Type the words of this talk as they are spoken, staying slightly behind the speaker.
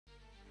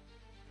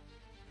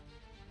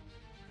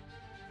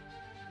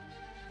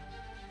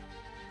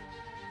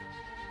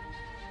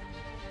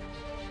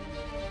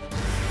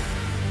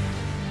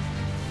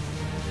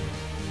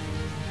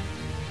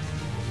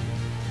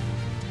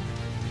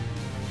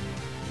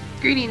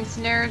Greetings,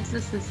 nerds.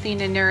 This is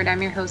Cena Nerd.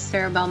 I'm your host,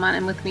 Sarah Belmont,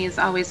 and with me, as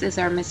always, is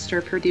our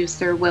Mr.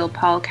 Producer, Will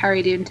Paul. How are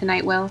you doing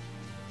tonight, Will?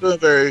 Doing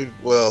very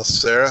well,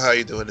 Sarah. How are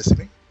you doing this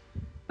evening?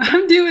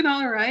 I'm doing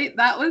all right.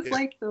 That was Yeah.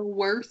 like the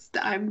worst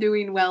I'm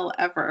doing well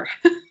ever.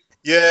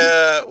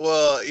 Yeah,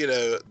 well,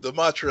 the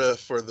mantra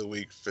for the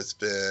week has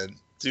been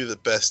do the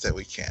best that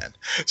we can.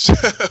 So,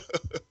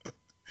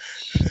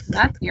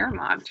 That's your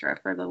mantra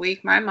for the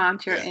week. My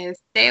mantra yeah. is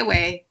stay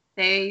away.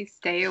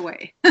 Stay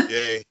away.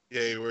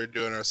 Yay, we're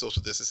doing our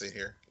social distancing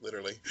here,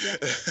 literally. Yeah,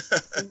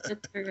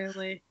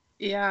 literally.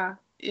 Yeah.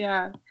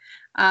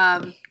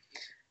 Um,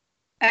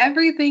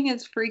 Everything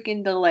is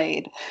freaking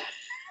delayed.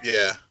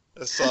 Yeah,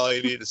 that's all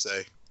you need to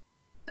say.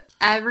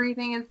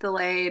 Everything is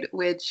delayed,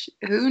 which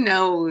who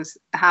knows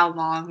how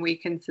long we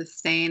can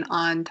sustain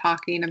on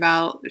talking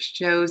about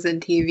shows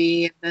and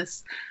TV in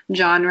this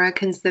genre,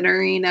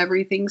 considering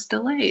everything's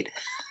delayed.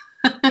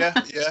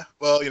 Yeah.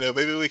 Well,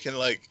 maybe we can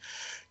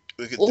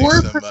we could do Or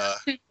some.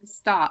 production is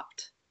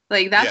stopped.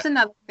 Like that's Yeah,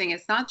 another thing.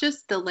 It's not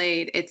just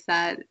delayed. It's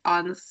that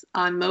on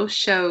most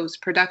shows,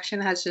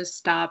 production has just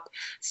stopped.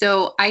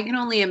 So I can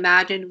only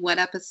imagine what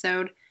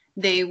episode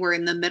they were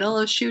in the middle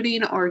of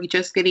shooting or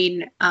just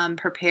getting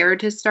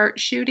prepared to start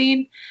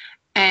shooting,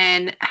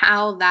 and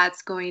how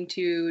that's going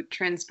to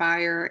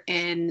transpire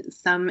in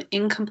some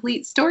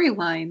incomplete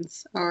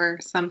storylines or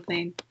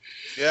something.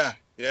 yeah.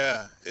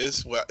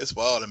 It's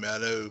wild. I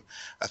mean,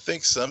 I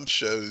think some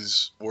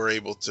shows were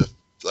able to,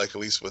 like at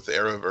least with the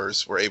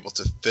Arrowverse, were able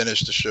to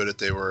finish the show that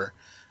they were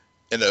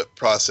in a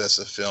process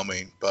of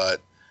filming. But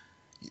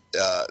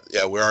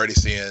yeah, we're already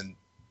seeing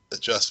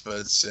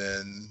adjustments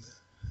in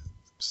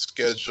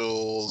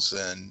schedules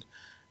and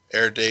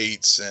air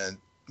dates, and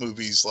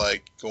movies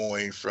like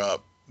going from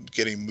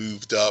getting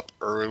moved up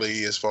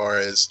early as far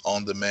as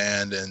on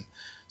demand and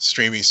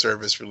streaming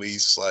service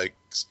release. Like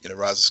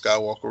Rise of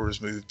Skywalker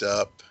was moved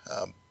up.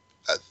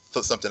 I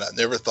thought something I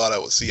never thought I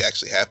would see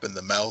actually happen.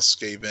 The Mouse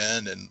gave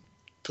in and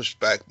pushed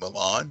back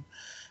Milan,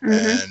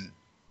 Mm-hmm.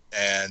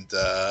 and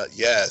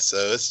yeah, so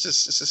it's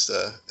just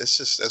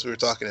as we were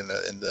talking in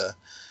the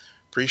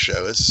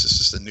pre-show, it's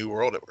just a new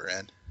world that we're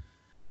in.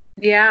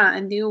 Yeah, a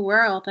new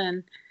world,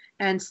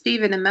 and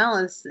Stephen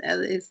Amell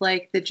is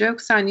like, the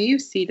joke's on you,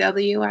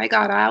 CW. I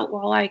got out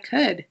while I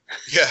could.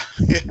 Yeah,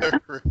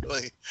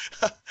 really.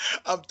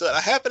 I'm done. I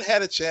haven't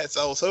had a chance.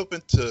 I was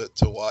hoping to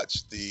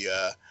watch the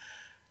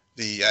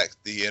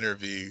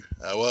interview.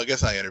 Well, I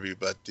guess not interview,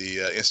 but the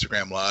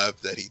Instagram live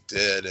that he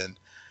did, and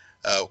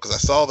because I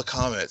saw the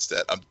comments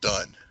that I'm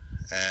done,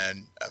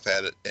 and I've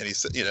had it, and he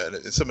said,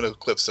 in some of the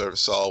clips I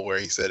saw where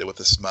he said it with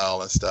a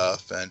smile and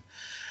stuff, and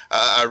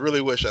I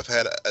really wish I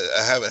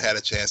haven't had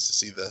a chance to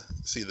see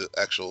the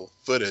actual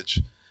footage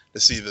to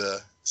see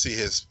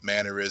his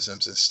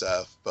mannerisms and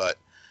stuff, but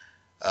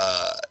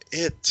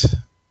it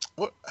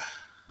what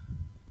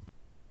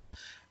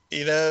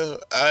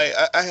I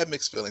have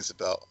mixed feelings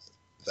about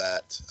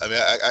that. I mean,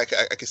 I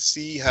can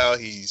see how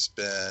he's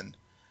been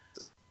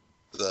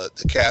the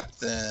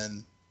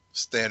captain,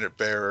 standard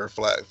bearer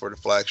for the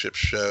flagship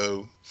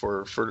show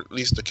for at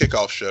least the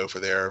kickoff show for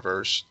the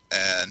Arrowverse,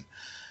 and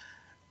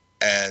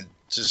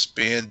just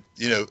being,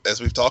 as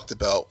we've talked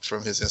about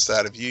from his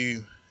Inside of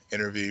You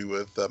interview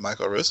with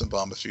Michael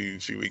Rosenbaum a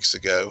few weeks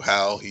ago,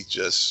 how he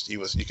was,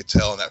 you could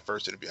tell in that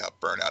first interview how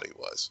burnt out he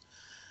was,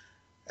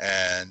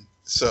 and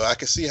so I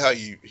can see how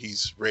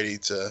he's ready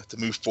to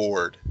move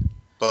forward,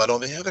 but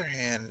on the other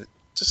hand,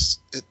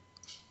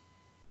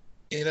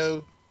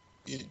 you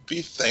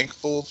be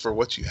thankful for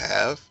what you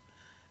have,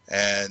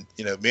 and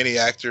many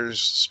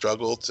actors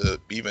struggle to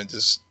even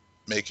just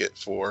make it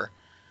for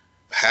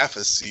half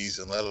a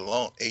season, let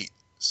alone 8.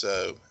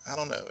 So I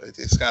don't know.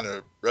 It's kind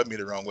of rubbed me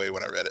the wrong way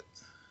when I read it.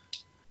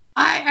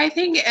 I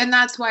think, and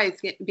that's why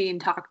it's being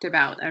talked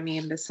about. I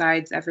mean,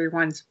 besides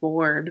everyone's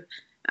bored,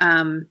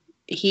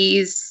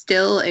 he's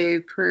still a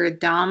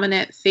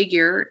predominant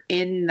figure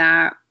in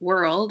that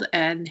world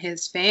and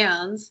his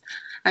fans.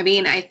 I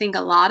mean, I think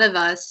a lot of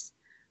us,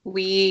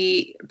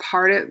 majority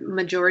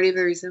of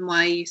the reason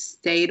why you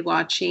stayed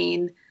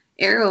watching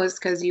Arrow is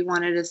because you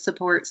wanted to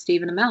support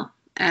Stephen Amell.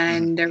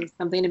 And there was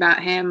something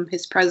about him,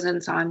 his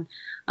presence on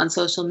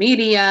social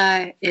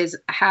media, his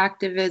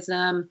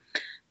hacktivism,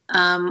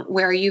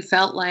 where you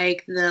felt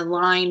like the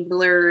line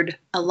blurred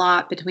a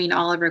lot between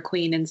Oliver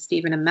Queen and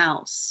Stephen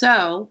Amell.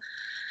 So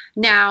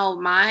now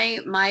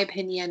my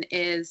opinion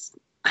is,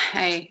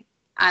 hey,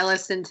 I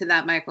listened to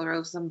that Michael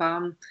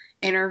Rosenbaum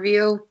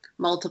interview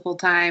multiple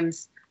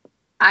times.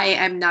 I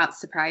am not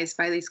surprised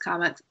by these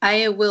comments.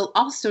 I will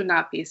also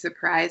not be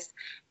surprised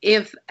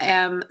if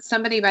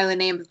somebody by the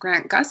name of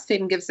Grant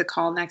Gustin gives a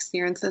call next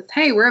year and says,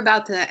 hey, we're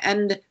about to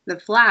end The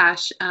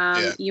Flash.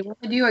 Yeah. You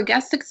want to do a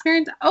guest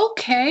experience?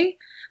 Okay.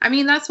 I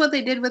mean, that's what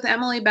they did with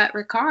Emily Bett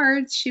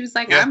Rickards. She was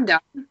like, Yeah. I'm done.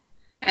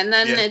 And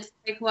then Yeah. it's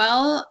like,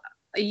 well,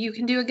 you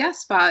can do a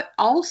guest spot.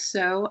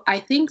 Also,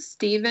 I think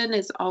Steven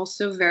is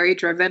also very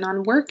driven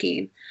on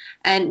working.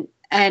 And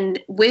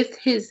with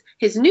his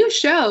new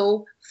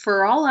show,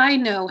 for all I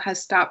know,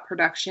 has stopped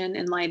production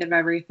in light of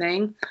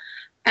everything.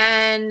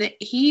 And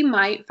he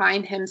might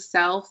find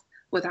himself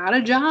without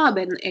a job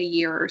in a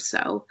year or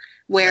so,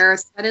 where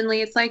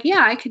suddenly it's like,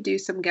 yeah, I could do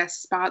some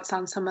guest spots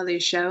on some of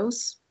these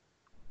shows.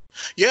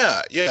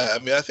 Yeah, yeah. I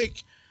mean, I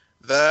think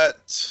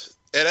that,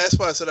 and that's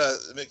why I said I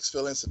had mixed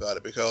feelings about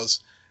it,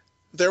 because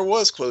there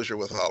was closure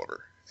with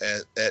Oliver,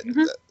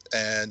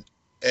 and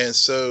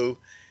so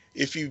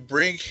if you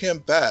bring him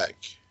back,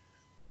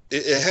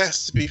 it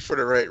has to be for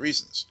the right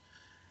reasons.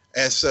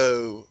 And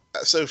so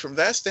from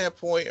that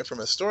standpoint, and from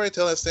a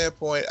storytelling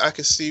standpoint, I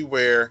could see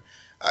where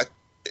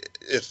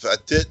if I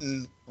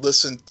didn't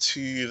listen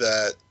to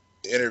that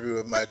interview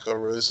with Michael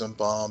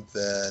Rosenbaum,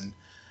 then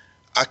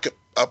I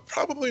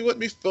probably wouldn't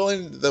be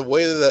feeling the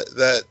way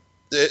that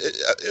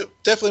it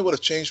definitely would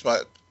have changed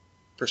my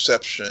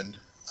perception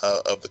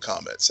of the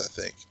comments, I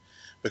think,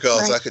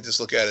 because Right. I could just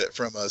look at it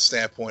from a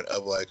standpoint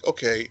of like,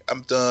 okay,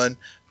 I'm done.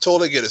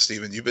 Totally get it,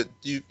 Stephen.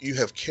 You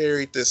have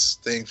carried this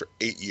thing for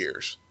 8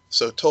 years,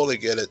 so totally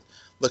get it.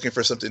 Looking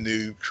for something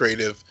new,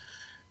 creative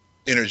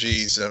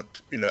energies,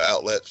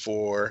 outlet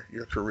for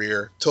your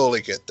career.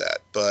 Totally get that.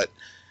 But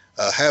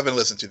having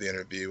listened to the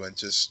interview and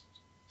just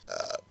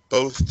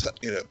both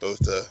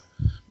the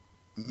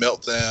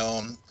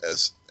meltdown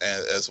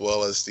as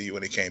well as the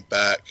when he came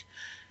back,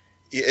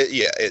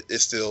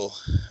 it's still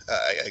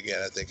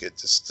again, I think it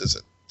just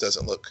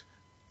doesn't look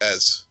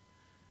as,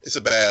 it's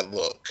a bad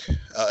look,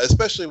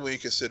 especially when you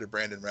consider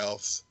Brandon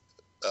Routh's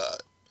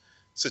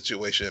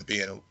situation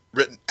being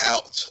written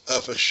out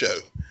of a show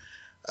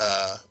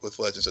with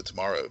Legends of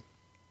Tomorrow,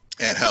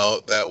 and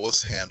how that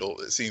was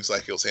handled. It seems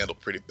like it was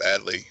handled pretty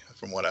badly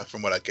from what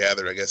I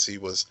gathered. I guess he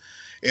was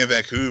in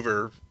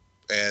Vancouver,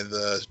 and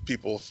the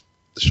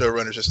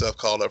showrunners and stuff,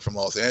 called up from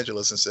Los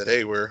Angeles and said,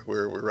 "Hey, we're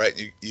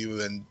writing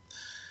you and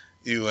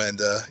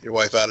your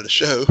wife out of the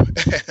show."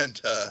 And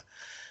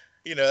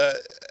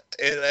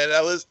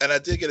and I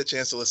did get a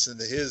chance to listen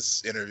to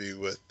his interview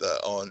with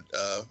on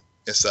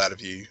Inside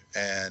of You,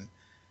 and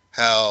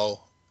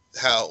how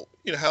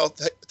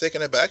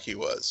taken aback he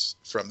was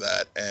from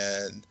that,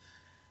 and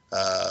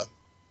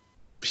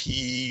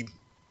he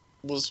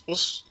was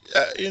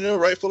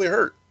rightfully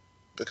hurt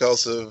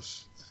because of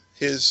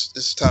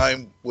his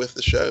time with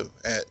the show,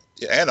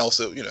 and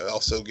also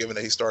given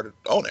that he started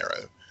on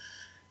Arrow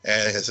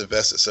and has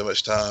invested so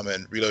much time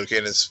and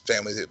relocated his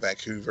family to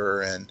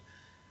Vancouver, and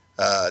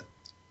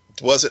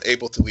wasn't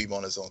able to leave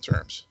on his own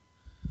terms.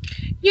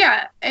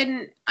 Yeah,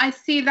 and I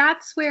see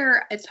that's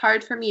where it's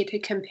hard for me to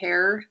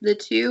compare the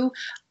two.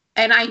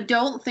 And I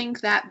don't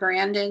think that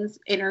Brandon's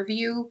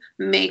interview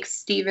makes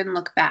Steven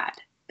look bad,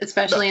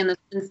 especially in this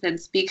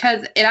instance,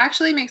 because it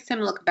actually makes him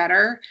look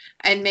better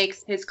and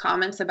makes his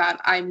comments about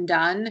 "I'm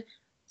done"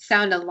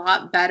 sound a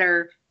lot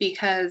better,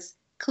 because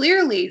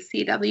clearly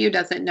CW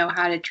doesn't know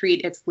how to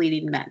treat its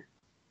leading men.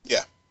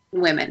 Yeah.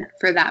 Women,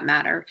 for that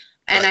matter.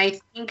 And I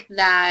think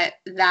that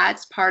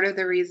that's part of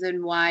the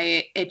reason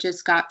why it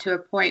just got to a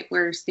point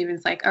where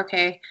Steven's like,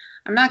 okay,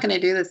 I'm not going to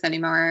do this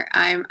anymore.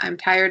 I'm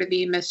tired of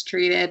being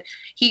mistreated.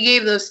 He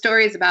gave those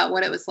stories about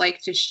what it was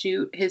like to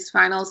shoot his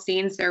final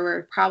scenes. There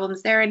were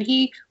problems there, and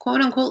he,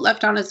 quote unquote,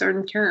 left on his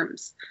own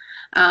terms.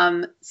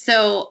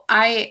 So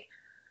I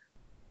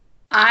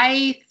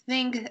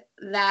think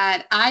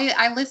that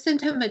I listened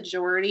to a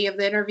majority of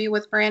the interview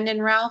with Brandon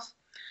Routh.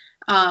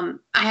 I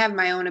have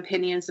my own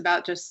opinions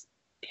about just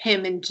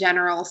him in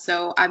general,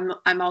 so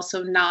I'm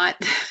also not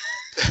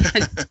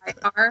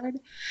hard.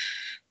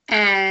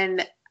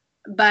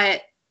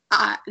 But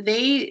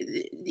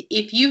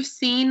if you've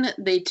seen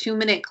the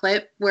 2-minute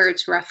clip where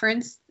it's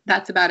referenced,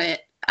 that's about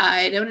it.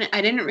 I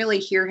didn't really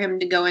hear him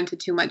to go into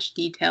too much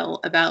detail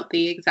about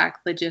the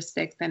exact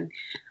logistics, and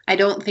I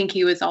don't think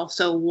he was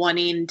also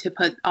wanting to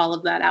put all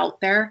of that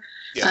out there,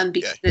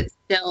 because it's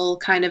still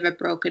kind of a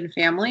broken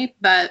family.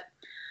 But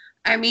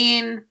I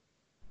mean,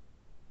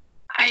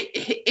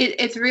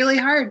 it's really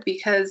hard,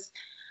 because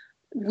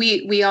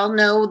we all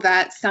know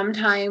that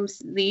sometimes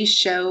these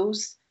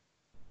shows,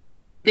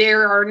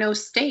 there are no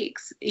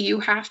stakes. You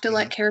have to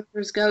let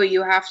characters go.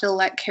 You have to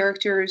let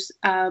characters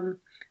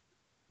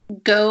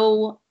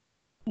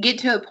get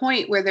to a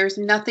point where there's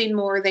nothing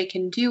more they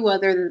can do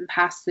other than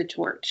pass the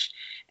torch.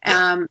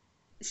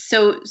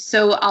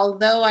 So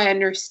although I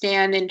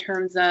understand in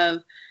terms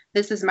of,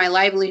 this is my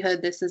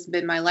livelihood, this has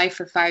been my life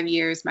for 5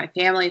 years, my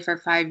family for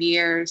 5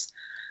 years,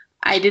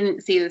 I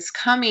didn't see this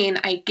coming.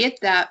 I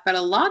get that. But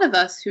a lot of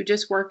us who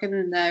just work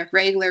in the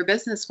regular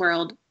business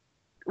world,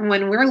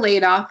 when we're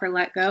laid off or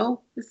let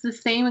go, it's the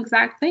same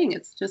exact thing.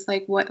 It's just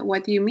like,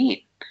 what do you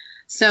mean?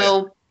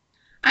 So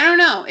I don't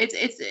know.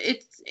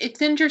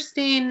 It's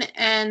interesting,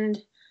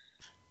 and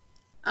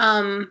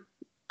I'm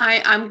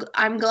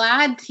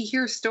glad to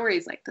hear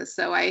stories like this.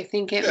 So I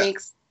think it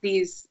makes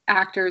these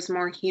actors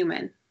more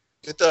human.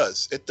 It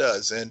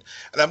does, and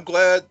I'm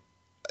glad.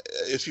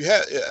 If you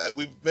have,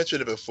 we've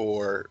mentioned it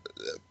before,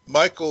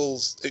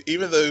 Michael's,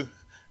 even though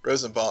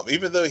Rosenbaum,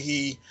 even though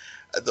he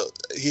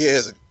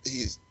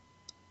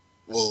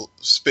will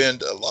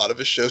spend a lot of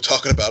his show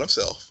talking about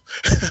himself,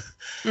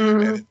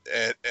 Mm-hmm.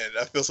 And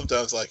I feel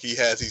sometimes like he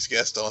has these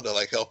guests on to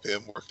like help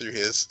him work through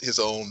his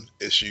own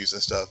issues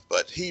and stuff.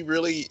 But he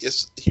really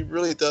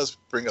does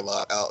bring a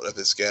lot out of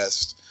his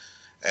guests.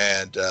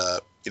 And I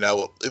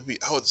would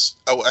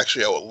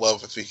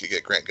love if he could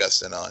get Grant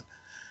Gustin on,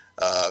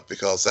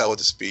 because that would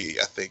just be,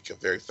 I think, a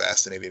very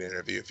fascinating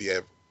interview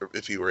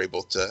if he were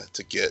able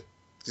to get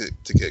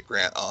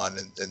Grant on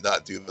and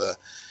not do the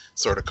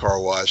sort of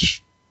car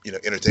wash,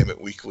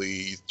 Entertainment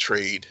Weekly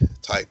trade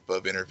type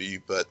of interview,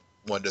 but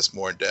one that's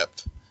more in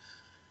depth.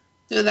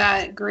 So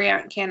that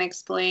Grant can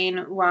explain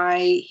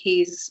why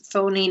he's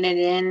phoning it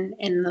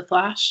in the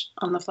Flash,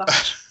 on the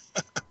Flash.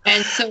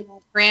 And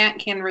so Grant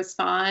can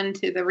respond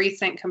to the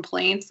recent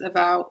complaints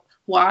about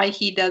why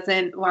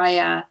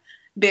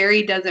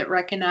Barry doesn't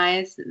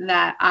recognize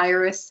that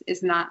Iris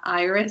is not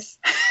Iris.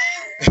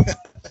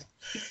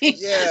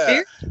 Yeah.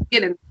 Barry's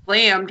getting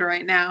slammed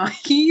right now.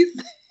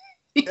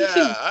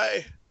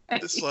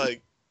 It's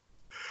like,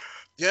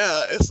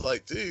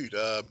 dude,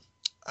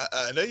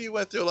 I know you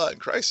went through a lot in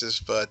Crisis,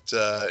 but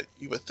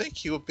you would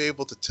think you would be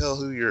able to tell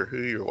who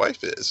your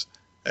wife is,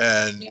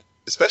 and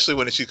especially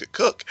when she could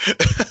cook.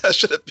 I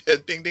should have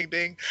been ding ding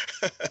ding.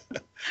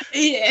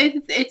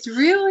 It's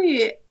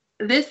really,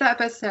 this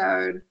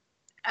episode.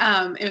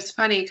 It was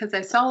funny because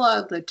I saw a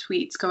lot of the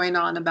tweets going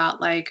on about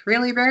like,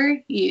 really,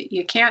 Barry,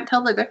 you can't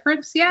tell the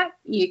difference yet.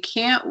 You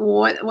can't.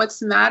 What's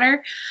the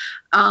matter?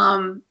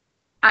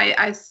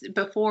 I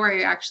before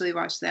I actually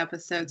watched the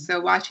episode, so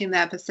watching the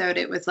episode,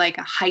 it was like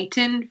a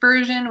heightened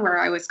version where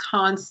I was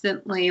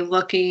constantly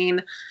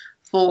looking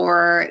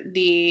for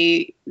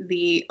the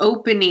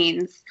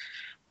openings,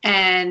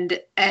 and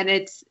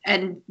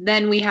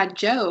then we had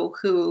Joe,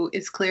 who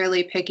is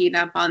clearly picking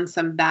up on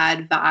some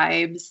bad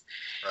vibes.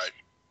 Right.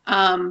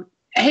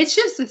 It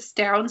just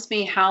astounds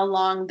me how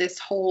long this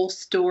whole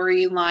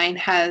storyline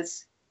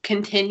has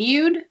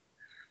continued.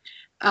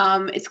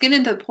 It's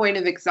getting to the point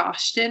of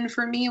exhaustion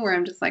for me, where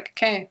I'm just like,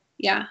 okay,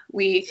 yeah,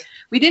 we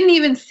didn't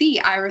even see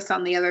Iris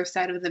on the other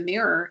side of the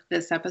mirror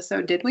this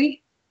episode, did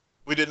we?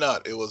 We did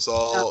not. It was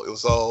all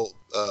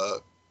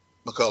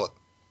McCulloch.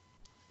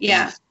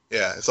 Yeah. Eve.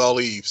 Yeah, it's all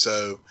Eve.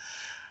 So,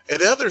 and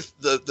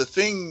the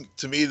thing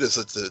to me that's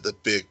the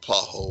big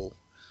plot hole,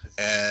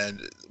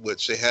 and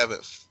which they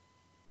haven't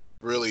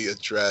really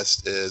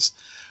addressed, is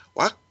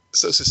why.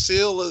 So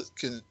Cecile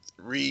can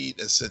read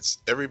and sense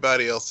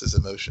everybody else's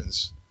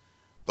emotions,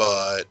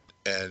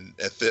 and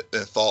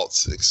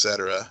thoughts,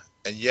 etc.,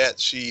 and yet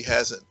she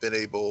hasn't been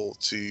able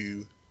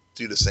to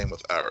do the same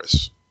with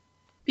Iris.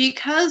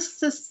 Because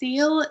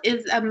Cecile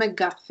is a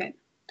MacGuffin.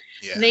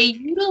 Yeah. They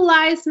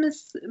utilize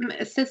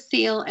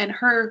Cecile and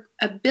her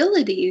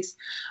abilities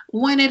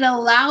when it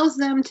allows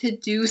them to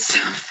do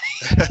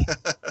something.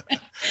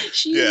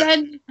 She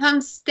then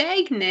becomes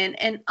stagnant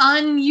and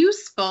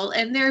unuseful,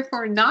 and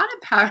therefore not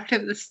a part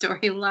of the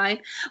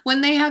storyline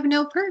when they have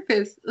no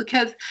purpose.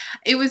 Because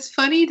it was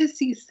funny to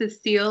see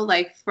Cecile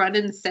like front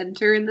and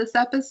center in this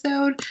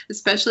episode,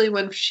 especially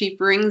when she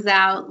brings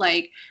out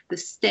like the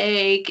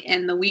steak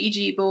and the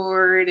Ouija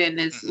board and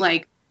is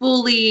like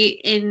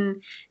fully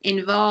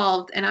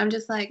involved, and I'm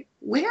just like,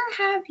 where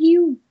have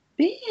you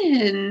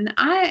been?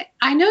 I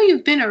know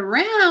you've been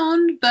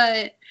around,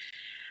 but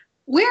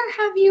where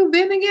have you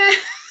been again?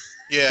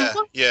 Yeah.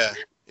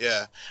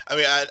 I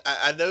mean,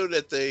 I know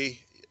that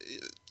they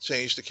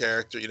changed the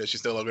character.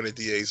 She's no longer in the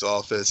DA's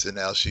office, and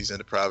now she's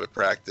in a private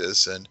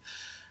practice. And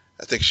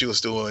I think she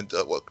was doing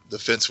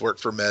defense work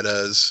for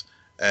Meadows,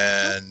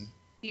 and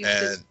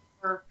yeah,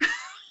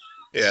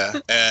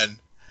 and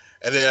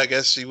then I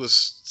guess she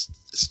was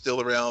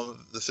still around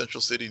the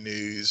Central City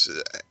News.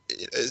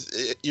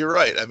 You're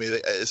right. I mean,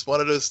 it's one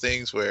of those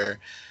things where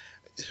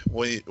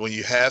when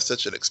you have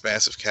such an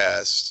expansive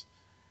cast,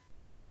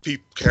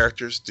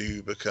 characters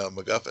do become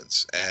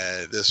MacGuffins,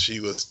 and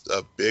she was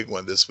a big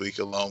one this week,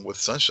 along with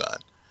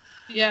Sunshine.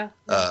 Yeah.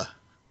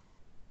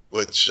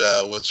 Which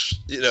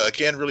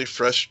again, really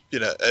fresh.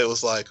 It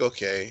was like,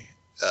 okay,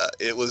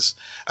 it was.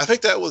 I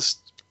think that was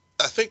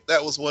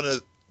one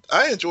of.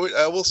 I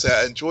will say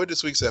I enjoyed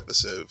this week's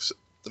episode. So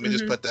let me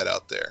just put that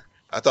out there.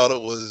 I thought it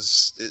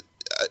was.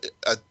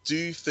 I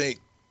do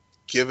think,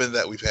 given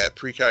that we've had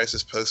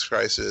pre-crisis,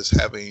 post-crisis,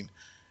 having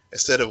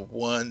instead of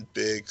one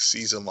big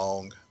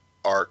season-long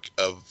arc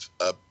of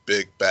a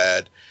big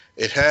bad,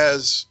 it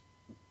has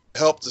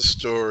helped the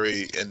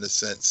story in the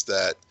sense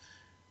that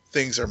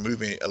things are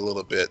moving a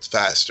little bit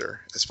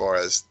faster as far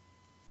as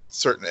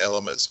certain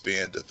elements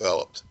being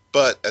developed.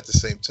 But at the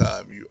same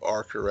time, you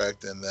are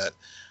correct in that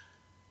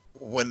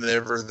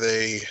whenever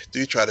they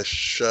do try to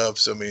shove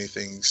so many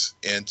things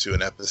into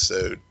an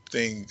episode,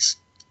 things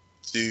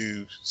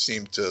do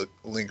seem to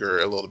linger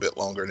a little bit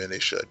longer than they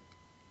should.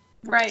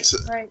 Right.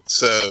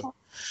 So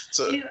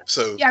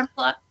yeah.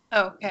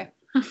 Okay.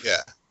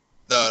 Yeah.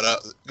 No.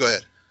 Go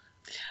ahead.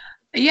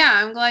 Yeah,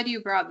 I'm glad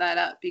you brought that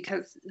up,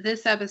 because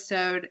this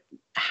episode,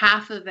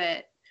 half of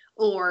it,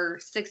 or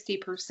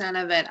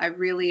 60% of it, I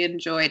really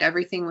enjoyed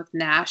everything with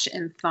Nash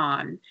and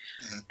Thawne.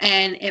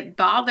 And it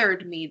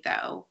bothered me,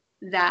 though,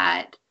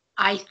 that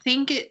I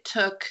think it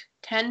took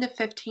 10 to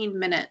 15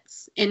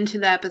 minutes into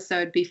the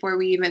episode before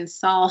we even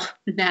saw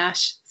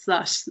Nash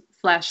slash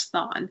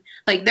Thawne.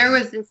 Like, there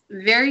was this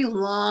very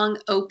long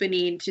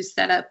opening to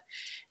set up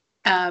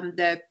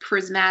the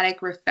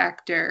prismatic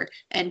reflector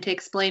and to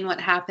explain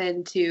what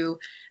happened to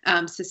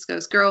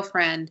Cisco's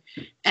girlfriend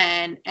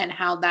and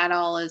how that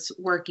all is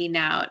working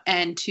out,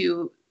 and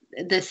to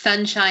the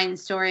Sunshine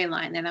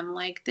storyline. And I'm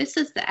like, this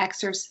is the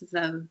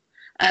exorcism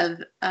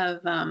of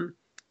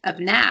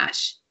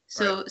Nash.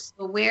 So Right.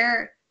 so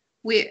where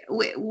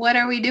what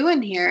are we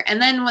doing here?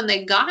 And then when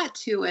they got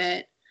to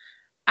it,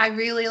 I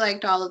really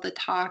liked all of the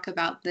talk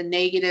about the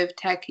negative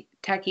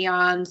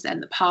tachyons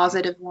and the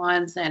positive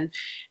ones, and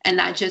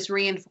that just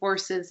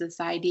reinforces this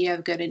idea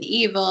of good and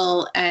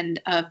evil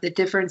and of the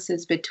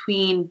differences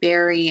between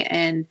Barry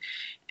and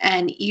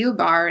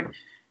Eobard.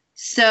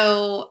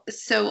 So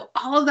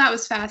all of that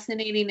was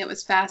fascinating. It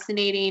was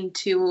fascinating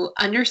to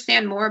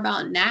understand more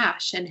about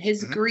Nash and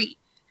his Hmm. grief.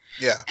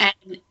 Yeah.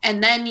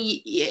 And then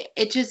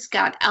it just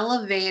got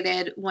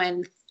elevated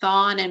when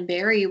Thawne and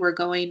Barry were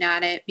going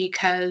at it,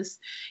 because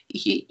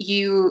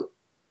you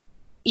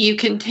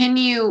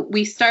continue.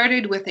 We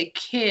started with a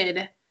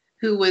kid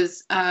who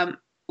was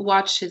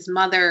watched his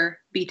mother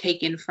be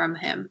taken from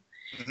him,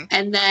 Hmm.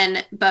 and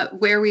then but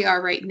where we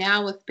are right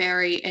now with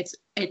Barry,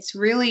 it's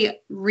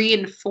really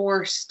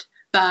reinforced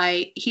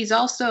by he's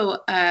also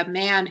a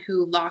man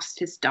who lost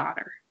his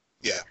daughter.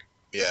 Yeah.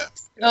 Yeah.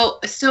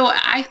 So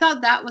I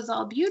thought that was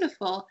all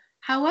beautiful.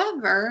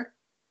 However,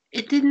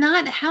 it did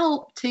not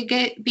help to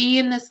be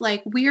in this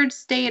like weird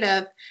state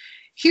of,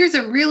 here's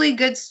a really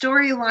good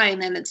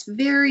storyline and it's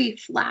very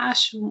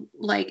Flash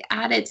like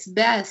at its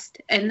best,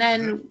 and Hmm.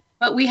 then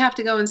but we have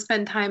to go and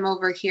spend time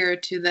over here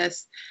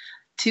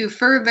to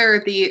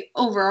further the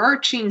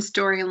overarching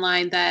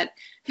storyline that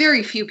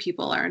very few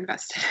people are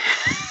invested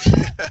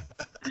in.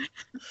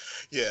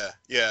 Yeah.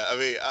 Yeah. I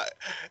mean,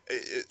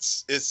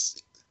 it's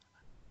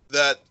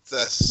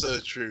that's so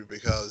true,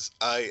 because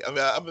I mean,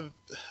 I've been,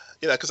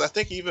 because I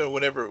think even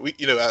whenever we,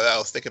 I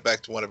was thinking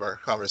back to one of our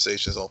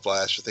conversations on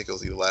Flash. I think it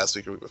was either last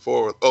week or week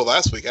before. Oh,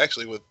 last week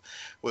actually, with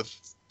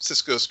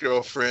Cisco's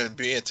girlfriend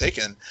being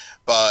taken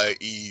by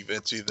Eve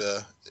into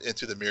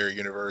the mirror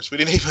universe. We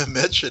didn't even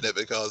mention it,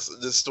 because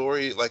the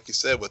story, like you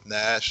said, with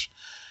Nash,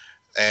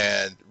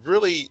 and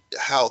really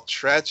how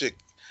tragic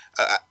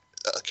a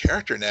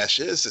character Nash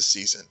is this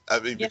season. I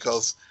mean, Yeah.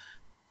 because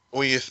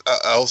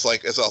I was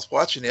like, as I was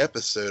watching the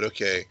episode,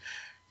 okay,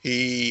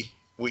 we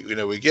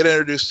get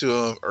introduced to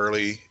him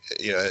early,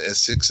 in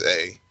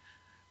 6A,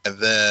 and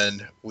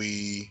then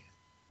we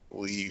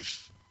we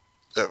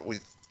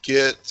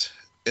get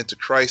into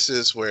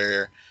Crisis,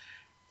 where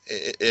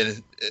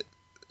in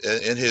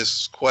in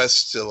his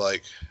quest to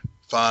like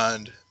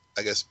find,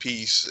 I guess,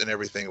 peace and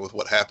everything with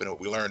what happened,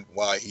 we learned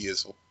why he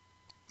is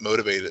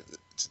motivated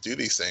to do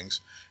these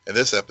things. In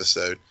this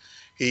episode,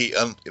 he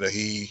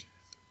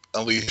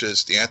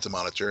unleashes the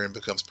Anti-Monitor and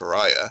becomes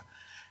Pariah.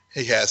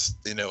 He has,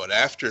 and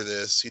after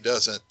this, he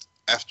doesn't.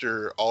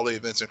 After all the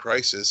events in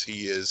Crisis,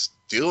 he is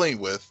dealing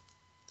with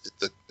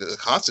the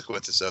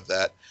consequences of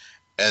that,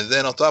 and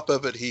then on top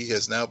of it, he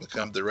has now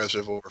become the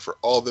reservoir for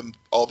all the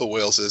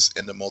Waleses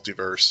in the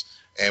multiverse.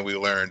 And we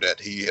learned that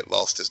he had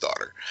lost his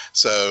daughter.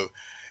 So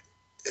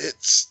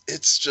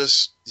it's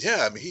just,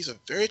 yeah. I mean, he's a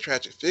very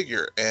tragic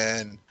figure,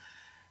 and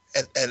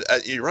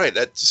you're right.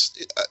 That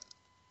just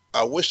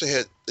I wish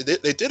they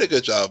did a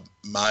good job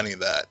mining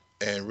that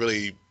and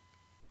really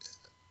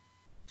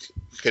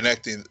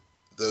connecting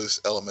those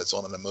elements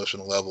on an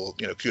emotional level.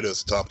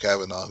 Kudos to Tom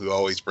Cavanaugh, who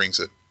always brings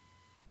it.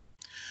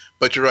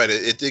 But you're right.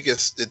 It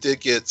did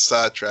get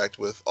sidetracked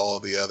with all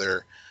the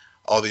other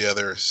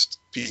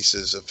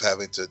pieces of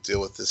having to deal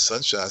with this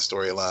Sunshine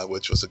storyline,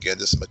 which was again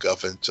just a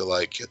MacGuffin to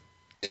like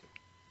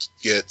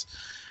get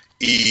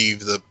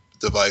Eve the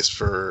device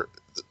for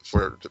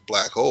the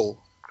black hole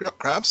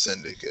crime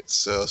syndicate.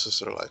 So it's just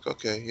sort of like,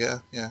 okay, yeah.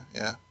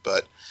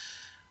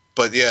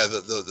 But yeah,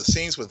 the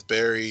scenes with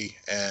Barry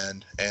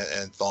and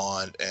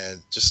Thawne,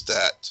 and just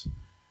that,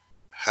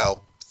 how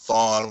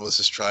Thawne was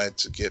just trying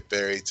to get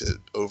Barry to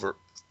over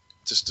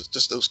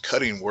just those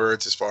cutting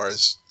words as far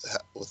as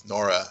with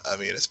Nora. I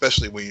mean,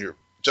 especially when you're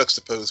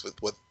juxtaposed with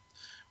what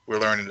we're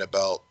learning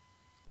about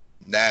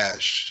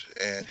Nash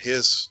and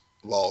his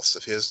loss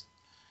of his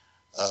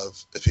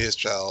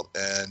child,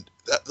 and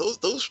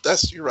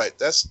that's you're right.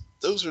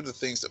 Those are the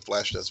things that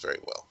Flash does very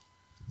well.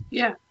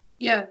 Yeah,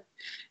 yeah.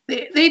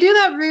 They do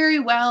that very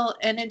well,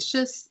 and it's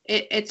just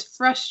it's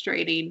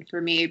frustrating for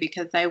me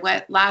because I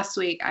went last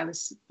week, I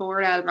was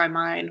bored out of my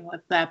mind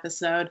with the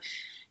episode,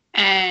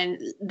 and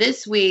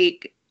this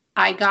week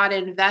I got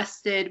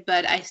invested,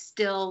 but I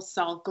still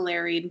saw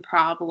glaring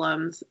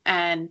problems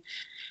and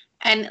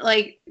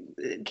like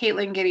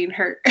Caitlin getting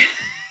hurt.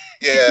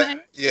 Yeah,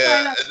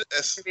 yeah.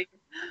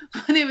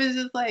 But it was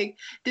just like,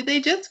 did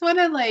they just want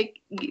to like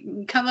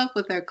come up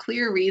with a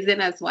clear reason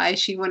as why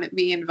she wouldn't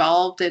be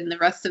involved in the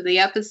rest of the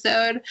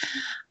episode?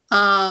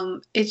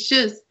 It's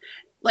just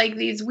like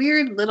these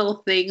weird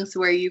little things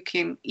where you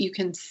can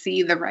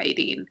see the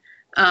writing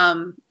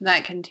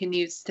that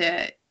continues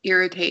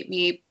irritate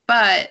me.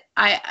 But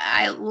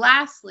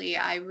lastly,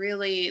 I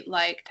really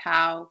liked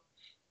how,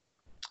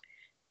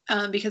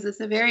 because it's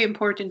very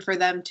important for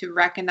them to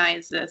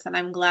recognize this, and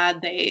I'm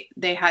glad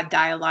they had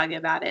dialogue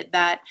about it,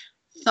 that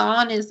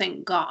Thawne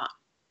isn't gone.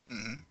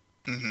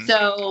 Mm-hmm. Mm-hmm.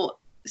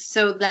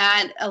 So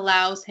that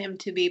allows him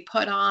to be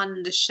put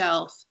on the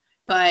shelf,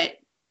 but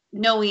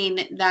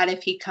knowing that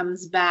if he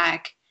comes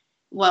back,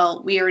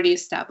 well, we already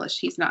established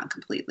he's not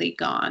completely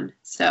gone.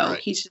 So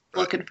he's just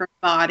looking for a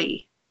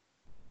body.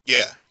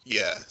 Yeah,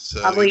 yeah.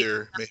 So probably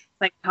either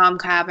like Tom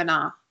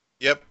Cavanaugh.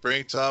 Yep,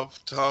 bring Tom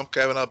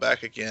Cavanaugh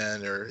back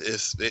again,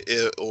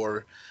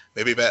 or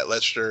maybe Matt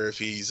Letscher if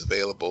he's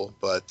available.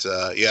 But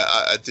yeah,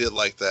 I did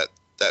like that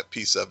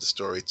piece of the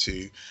story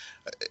too,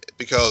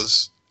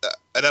 because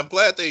and I'm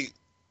glad they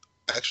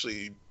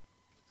actually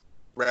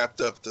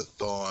wrapped up the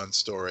Thawne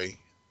story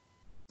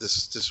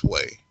this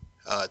way.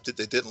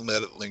 They didn't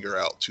let it linger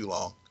out too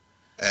long,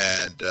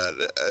 and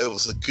it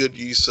was a good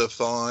use of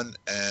Thawne.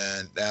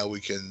 And now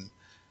we can,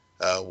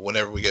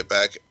 whenever we get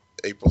back,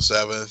 April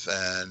 7th,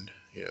 and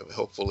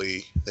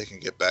hopefully they can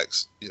get back,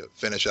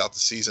 finish out the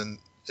season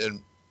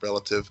in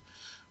relative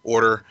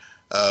order.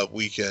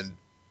 We can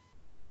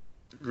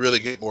really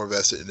get more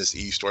invested in this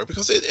Eve story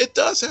because it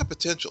does have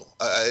potential.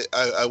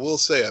 I will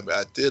say,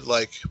 I did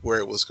like where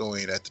it was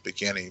going at the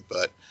beginning,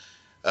 but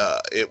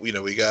we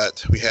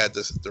had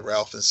the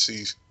Ralph and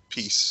Sue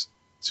piece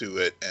to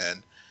it,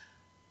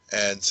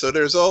 and so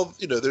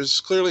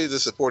there's clearly the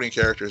supporting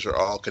characters are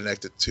all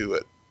connected to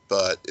it,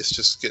 but it's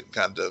just getting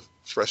kind of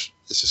fresh.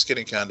 It's just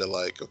getting kind of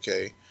like,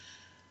 okay,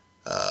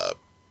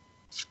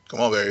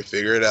 come on, Barry,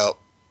 figure it out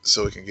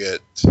so we can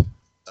get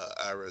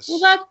Iris.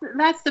 Well,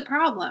 that's the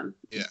problem.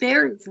 Yeah.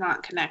 Barry's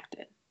not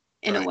connected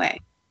in a way.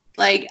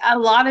 Like, a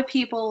lot of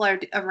people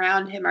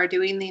around him are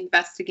doing the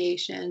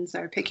investigations,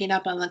 are picking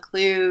up on the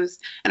clues,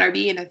 and are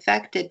being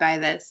affected by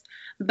this.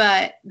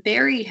 But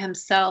Barry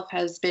himself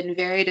has been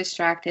very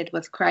distracted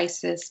with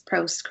Crisis,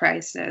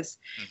 post-Crisis,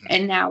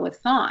 and now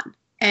with Thawne.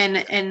 And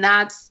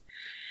that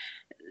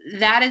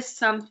is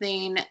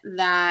something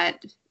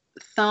that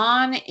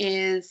Thawne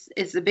is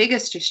the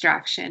biggest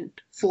distraction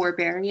for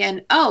Barry.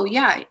 And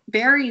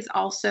Barry's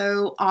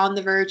also on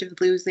the verge of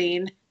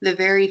losing the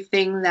very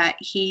thing that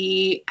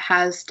he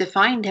has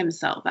defined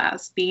himself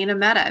as, being a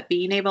meta,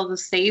 being able to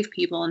save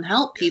people and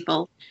help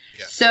people.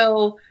 Yeah.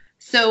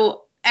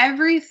 So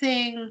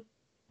everything,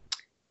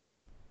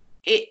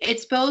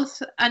 it's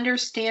both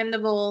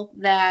understandable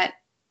that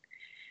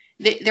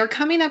they're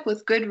coming up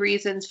with good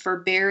reasons for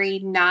Barry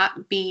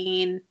not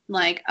being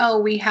like, oh,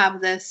 we have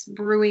this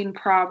brewing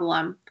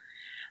problem.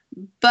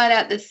 But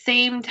at the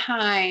same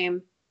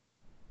time,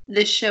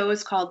 the show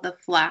is called The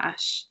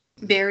Flash.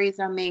 Barry's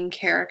our main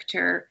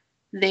character.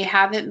 They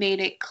haven't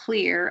made it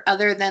clear,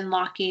 other than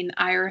locking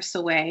Iris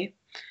away,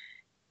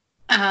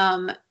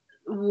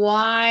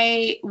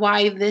 why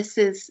this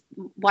is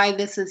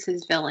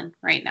his villain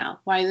right now,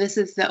 why this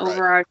is the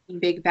overarching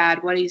big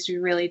bad, what he's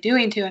really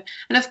doing to it.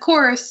 And of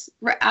course,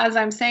 as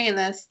I'm saying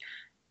this,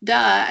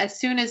 as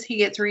soon as he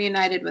gets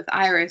reunited with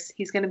Iris,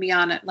 he's going to be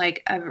on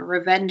like a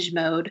revenge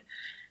mode.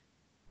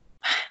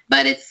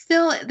 But it's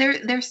still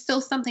there's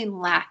still something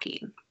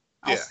lacking.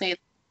 I'll say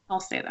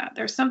that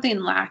there's something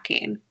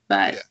lacking,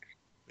 but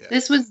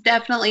this was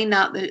definitely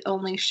not the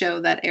only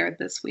show that aired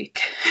this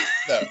week.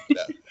 No.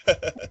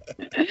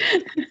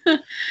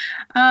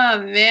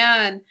 Oh,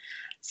 man.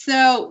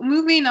 So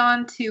moving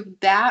on to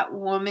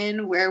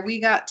Batwoman, where we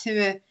got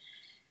to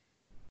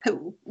a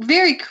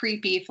very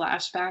creepy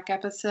flashback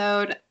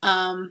episode.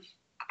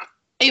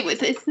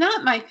 It's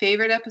not my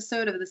favorite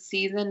episode of the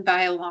season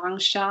by a long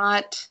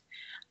shot.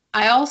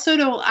 I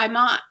also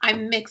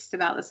I'm mixed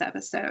about this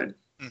episode.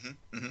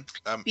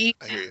 I hear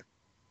you.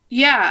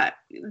 Yeah,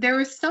 there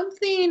was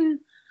something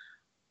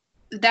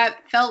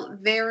that felt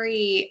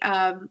very,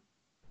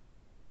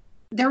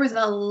 there was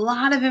a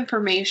lot of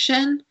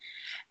information,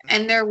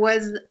 and there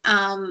was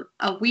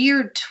a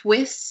weird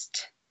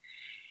twist,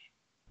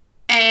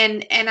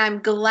 and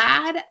I'm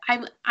glad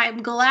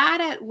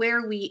at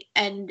where we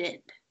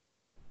ended.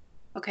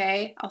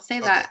 Okay, I'll say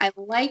that. I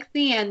like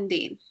the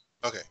ending.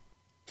 Okay.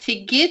 To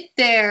get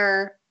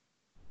there,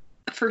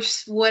 for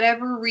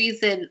whatever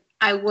reason,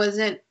 I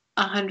wasn't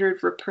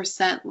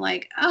 100%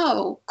 like,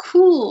 oh,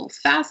 cool,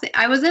 fascinating.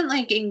 I wasn't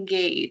like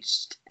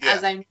engaged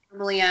as I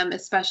normally am,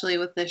 especially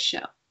with this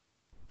show.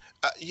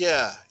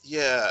 Yeah.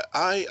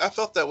 I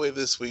felt that way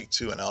this week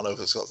too, and I don't know if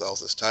it's because I was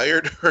just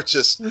tired or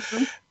just,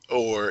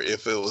 or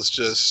if it was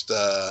just,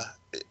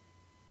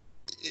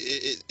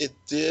 it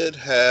did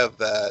have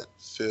that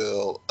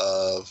feel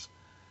of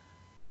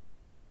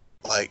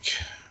like,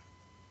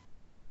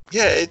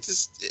 it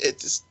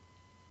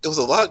was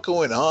a lot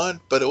going on,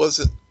 but it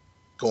wasn't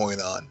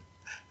going on.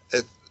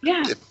 And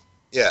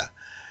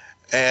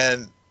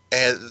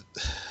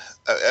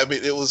I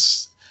mean,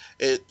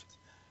 it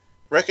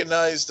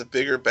recognized the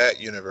bigger Bat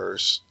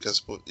universe,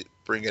 because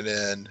bringing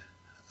in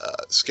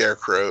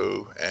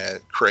Scarecrow and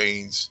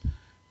Crane's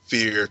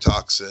fear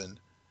toxin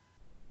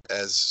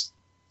as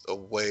a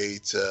way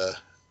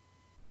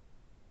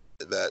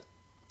that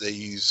they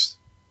use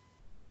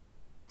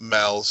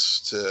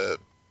Mouse to,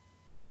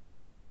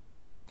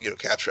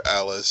 capture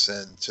Alice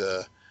and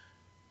to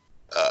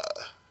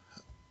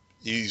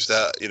use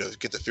that,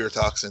 get the fear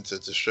toxin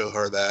to show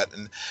her that.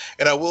 And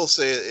I will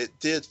say it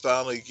did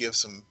finally give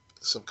some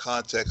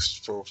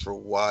context for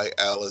why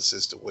Alice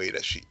is the way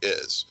that she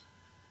is.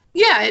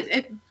 Yeah,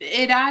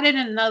 it added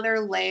another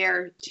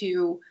layer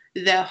to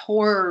the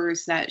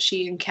horrors that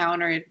she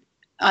encountered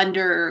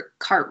under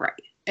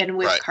Cartwright and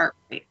with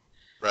Cartwright.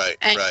 Right,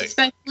 and right.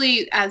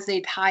 Especially as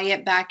they tie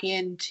it back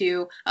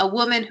into a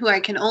woman who I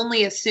can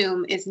only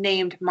assume is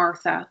named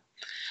Martha.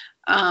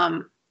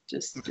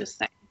 Just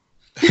saying.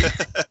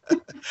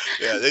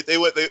 Yeah,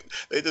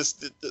 they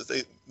just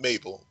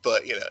Mabel,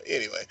 but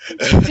anyway.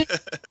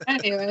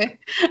 Anyway,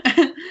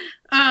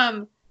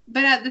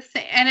 but at the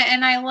same,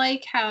 and I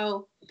like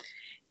how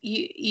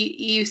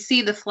you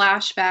see the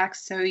flashbacks,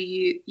 so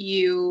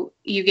you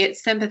get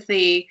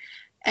sympathy,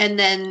 and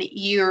then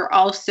you're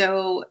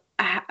also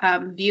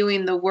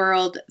viewing the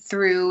world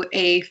through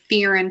a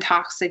fear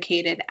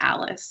intoxicated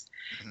Alice,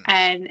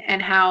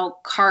 and how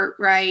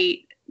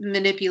Cartwright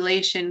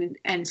manipulation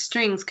and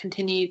strings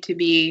continue to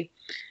be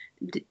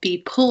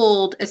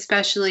pulled,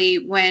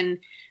 especially when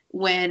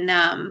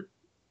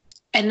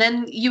and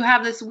then you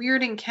have this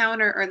weird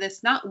encounter, or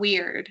this not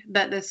weird,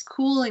 but this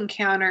cool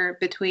encounter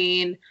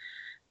between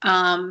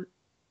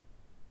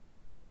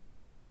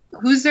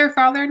who's their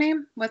father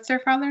name? What's their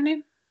father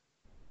name?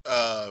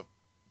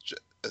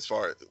 As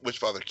far as which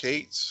father,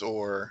 Kate's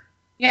or?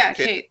 Yeah,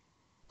 Kate.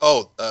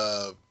 Oh,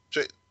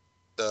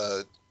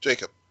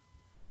 Jacob.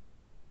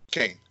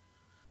 Cain.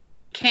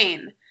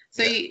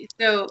 So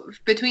so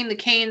between the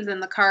Cains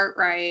and the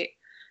Cartwright.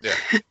 Yeah.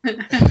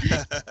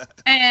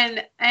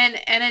 and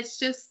it's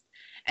just,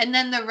 and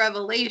then the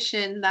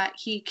revelation that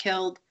he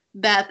killed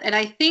Beth, and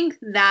I think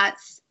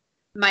that's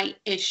my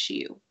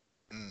issue.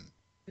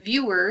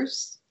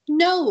 Viewers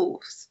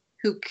knows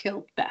who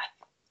killed Beth.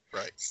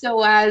 Right.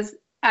 So as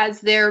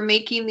they're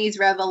making these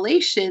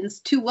revelations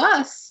to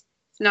us,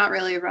 it's not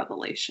really a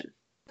revelation.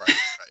 Right.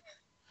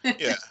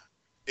 Yeah.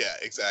 Yeah,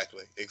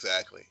 exactly.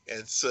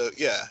 And so,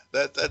 yeah,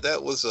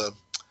 that was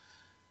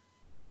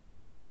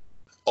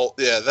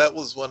that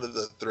was one of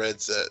the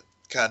threads that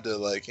kind of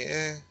like,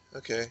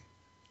 okay.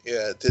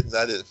 Yeah,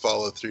 I didn't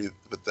follow through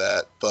with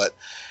that, but,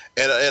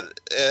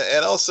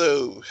 and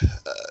also,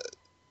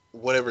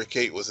 whenever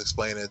Kate was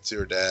explaining to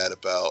her dad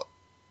about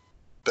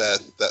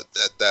Beth,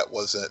 that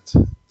wasn't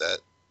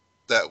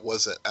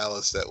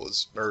Alice that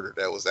was murdered.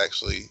 That was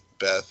actually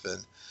Beth,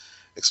 and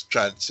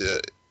trying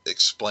to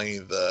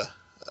explain the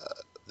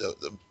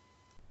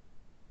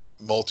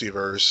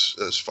multiverse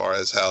as far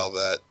as how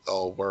that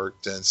all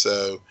worked. And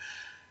so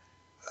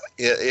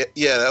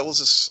that was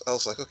just, I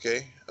was like,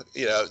 okay,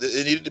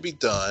 it needed to be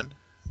done,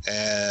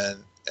 and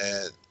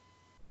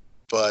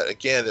but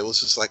again, it was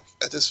just like,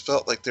 I just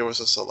felt like there was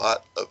just a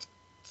lot of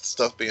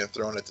stuff being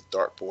thrown at the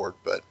dartboard,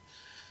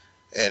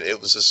 and it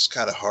was just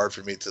kind of hard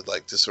for me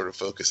to sort of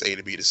focus A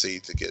to B to C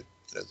to get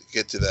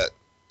to that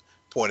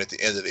point at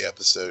the end of the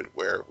episode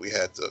where we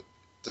had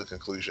the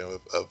conclusion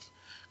of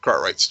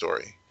Cartwright's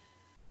story.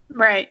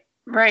 Right,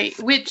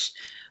 which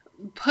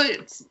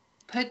puts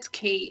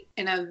Kate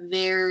in a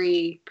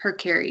very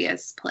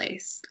precarious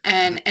place,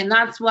 and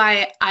that's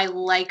why I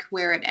like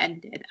where it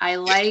ended. I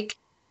like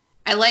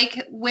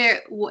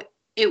where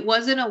it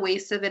wasn't a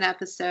waste of an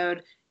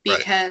episode,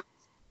 because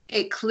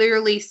it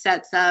clearly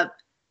sets up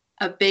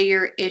a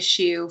bigger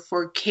issue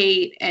for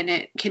Kate, and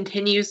it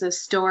continues the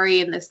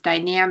story and this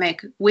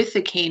dynamic with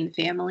the Cain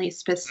family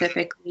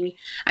specifically.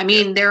 I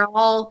mean, they're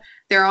all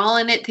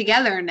in it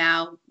together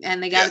now,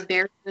 and they got to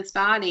bury this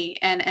body,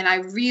 and I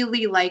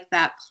really like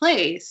that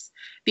place,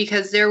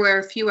 because there were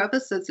a few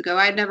episodes ago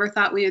I never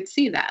thought we would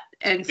see that,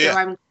 and so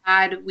I'm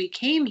glad we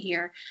came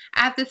here.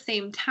 At the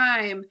same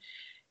time,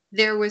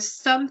 there was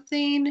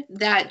something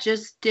that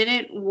just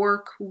didn't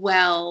work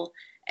well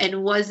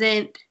and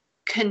wasn't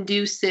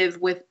conducive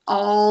with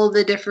all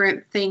the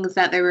different things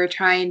that they were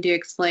trying to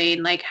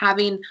explain, like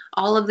having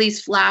all of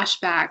these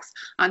flashbacks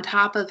on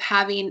top of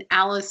having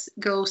Alice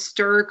go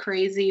stir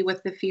crazy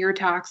with the fear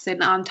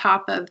toxin, on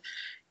top of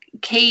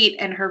Kate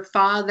and her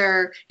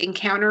father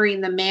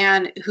encountering the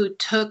man who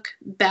took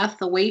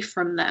Beth away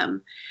from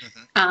them,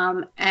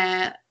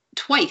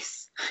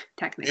 twice,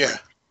 technically.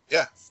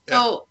 Yeah.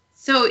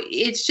 So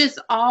it's just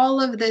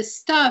all of this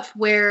stuff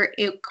where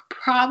it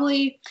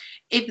probably,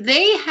 if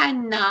they had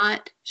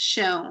not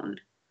shown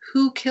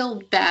who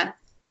killed Beth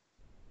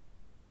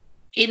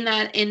in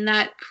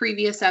that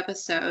previous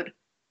episode,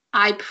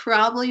 I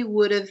probably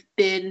would have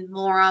been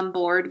more on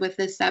board with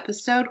this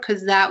episode,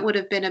 because that would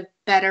have been a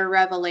better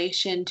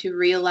revelation to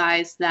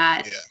realize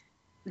that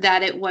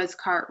it was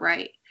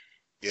Cartwright.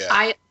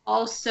 Yeah.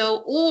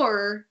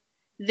 Or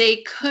they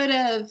could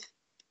have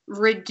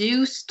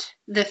reduced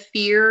the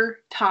fear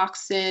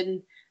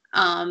toxin,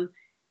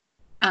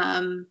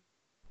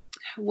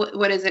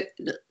 what is it,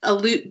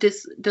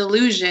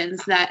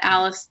 delusions that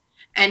Alice,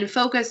 and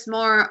focus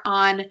more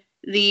on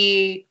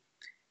the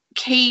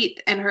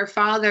Kate and her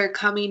father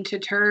coming to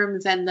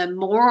terms and the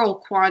moral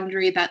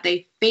quandary that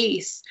they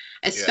face,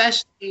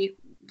 especially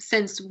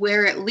since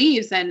where it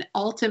leaves, and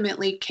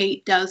ultimately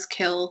Kate does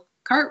kill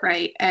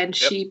Cartwright, and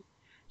she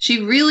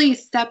really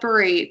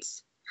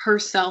separates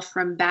herself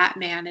from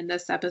Batman in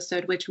this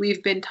episode, which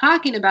we've been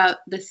talking about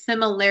the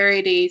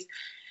similarities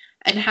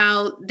and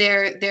how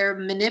they're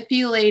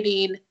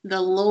manipulating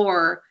the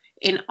lore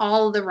in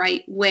all the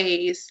right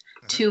ways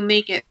to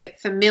make it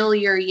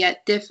familiar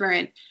yet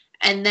different.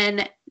 And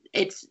then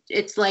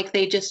it's like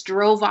they just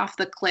drove off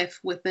the cliff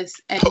with this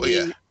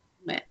ending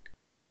moment.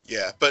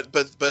 Yeah, but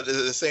at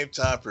the same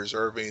time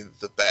preserving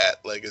the Bat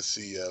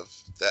legacy of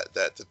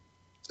that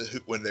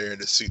when they're in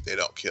the suit they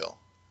don't kill,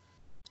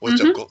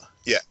 which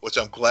which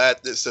I'm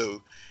glad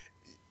that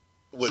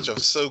which I'm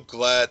so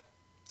glad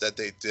that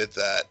they did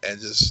that, and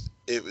just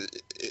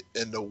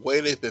in the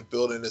way they've been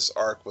building this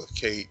arc with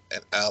Kate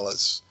and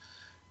Alice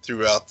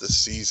throughout the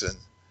season,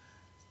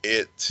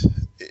 it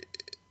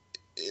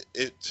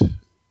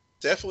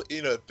definitely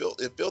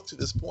it built to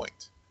this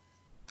point,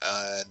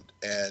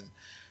 and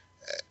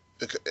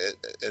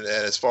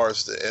as far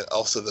as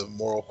also the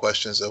moral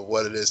questions of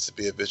what it is to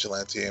be a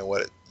vigilante and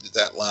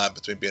that line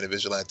between being a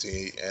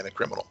vigilante and a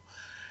criminal.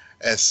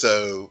 And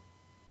so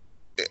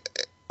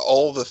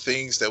all the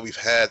things that we've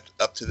had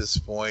up to this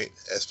point,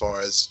 as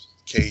far as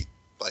Kate,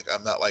 like,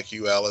 I'm not like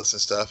you, Alice,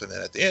 and stuff, and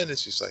then at the end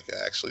it's just like,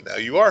 actually now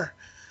you are.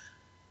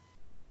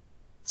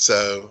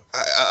 So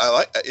I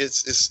like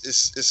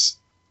it's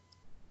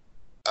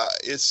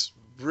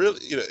really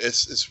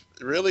it's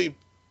really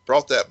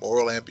brought that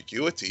moral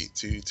ambiguity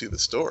to the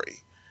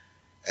story,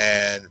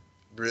 and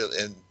really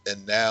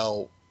and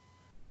now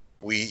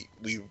we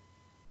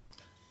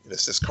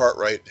since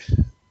Cartwright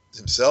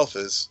himself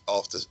is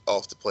off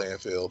the playing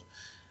field,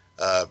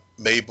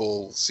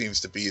 Mabel seems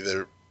to be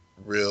the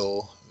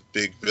real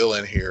big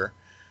villain here.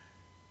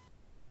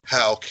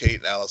 How Kate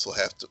and Alice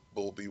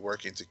will be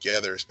working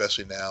together,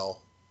 especially now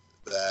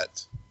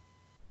that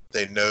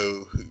they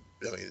know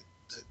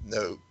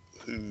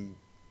who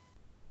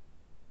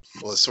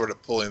was sort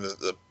of pulling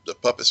the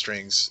puppet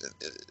strings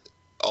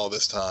all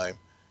this time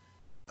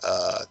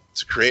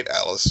to create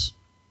Alice.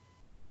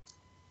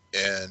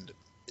 And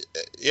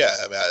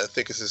I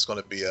think this is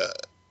going to be a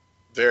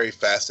very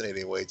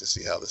fascinating way to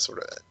see how this sort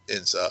of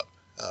ends up,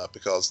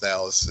 because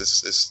now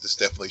it's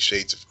definitely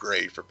shades of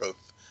gray for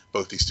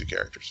both these two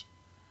characters.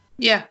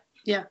 Yeah.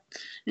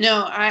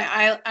 No,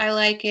 I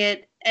like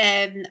it,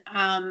 and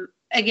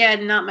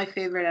again, not my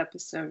favorite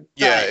episode.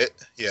 It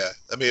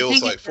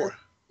was like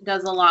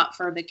does a lot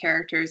for the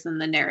characters and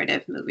the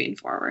narrative moving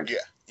forward.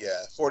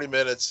 40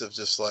 minutes of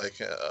just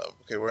like,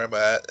 okay, where am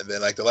I at? And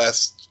then like the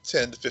last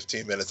 10 to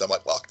 15 minutes, I'm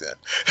like locked in.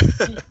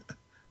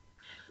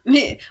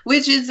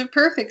 Which is a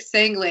perfect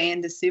segue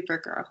into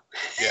Supergirl.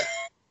 Yeah.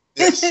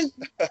 Yes.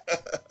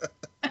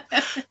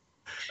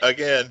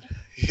 Again,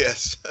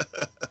 yes.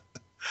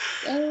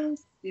 Oh,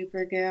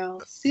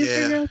 Supergirl.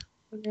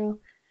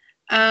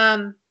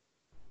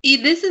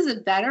 This is a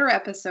better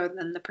episode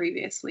than the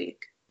previous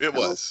week. It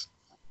was.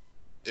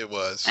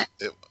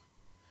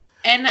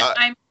 And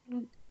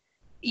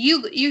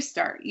you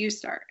start.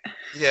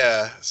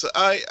 Yeah. So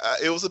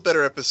it was a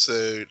better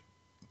episode,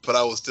 but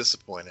I was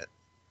disappointed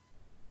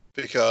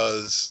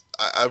because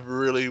I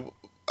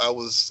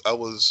was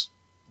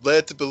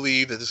led to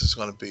believe that this was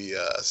going to be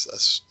a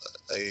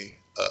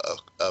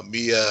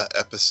Mia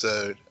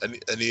episode, a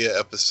Nia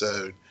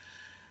episode,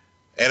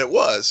 and it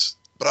was.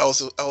 But I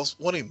was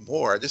wanting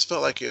more. I just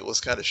felt like it was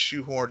kind of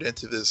shoehorned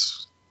into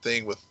this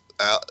thing with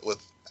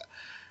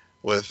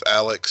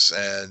Alex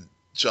and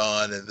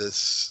John and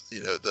this,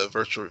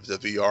 the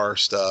VR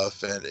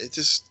stuff, and it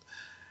just,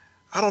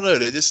 I don't know,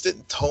 it just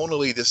didn't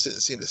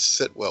seem to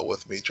sit well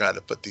with me trying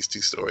to put these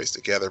two stories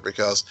together,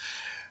 because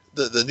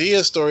the Nia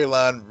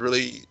storyline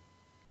really,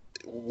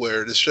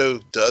 where the show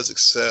does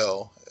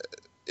excel,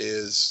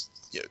 is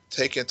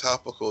taking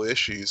topical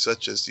issues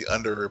such as the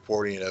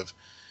underreporting of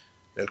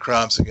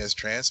crimes against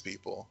trans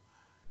people,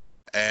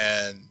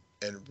 and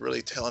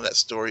really telling that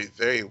story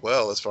very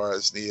well as far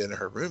as Nia and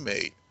her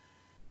roommate.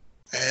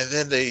 And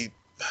then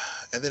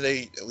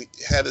we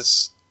had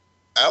this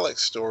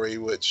Alex story,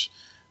 which,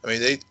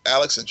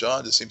 Alex and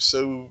John just seem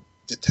so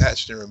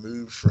detached and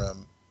removed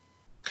from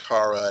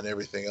Kara and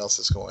everything else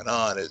that's going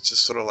on. It's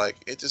just sort of like,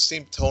 it just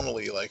seemed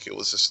tonally like it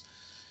was just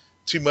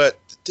too much.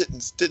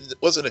 It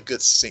wasn't a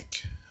good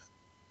sync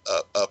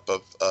up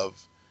of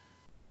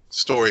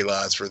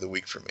storylines for the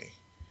week for me.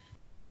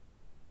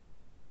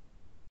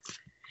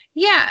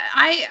 Yeah,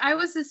 I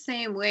was the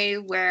same way,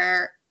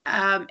 where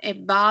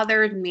it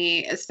bothered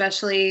me,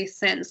 especially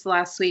since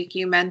last week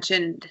you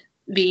mentioned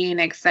being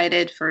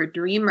excited for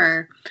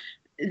Dreamer.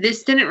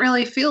 This didn't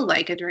really feel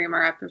like a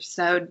Dreamer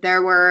episode.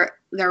 There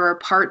were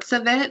parts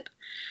of it,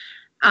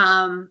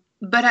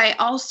 but I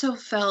also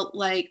felt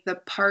like the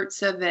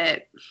parts of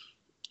it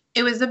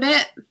was a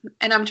bit,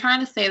 and I'm trying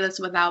to say this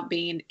without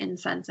being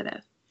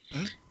insensitive,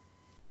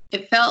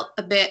 it felt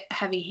a bit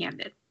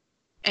heavy-handed,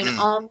 and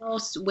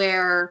almost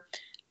where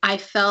I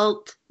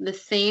felt the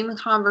same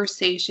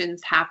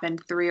conversations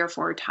happened 3 or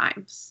 4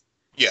 times.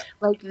 Yeah.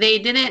 Like, they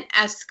didn't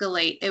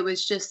escalate. It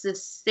was just the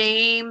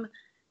same,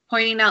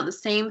 pointing out the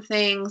same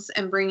things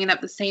and bringing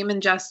up the same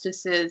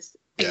injustices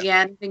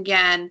again and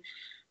again.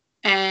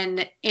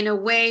 And in a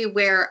way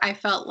where I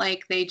felt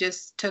like they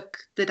just took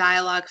the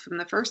dialogue from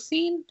the first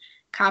scene,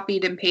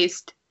 copied and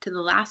pasted to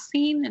the last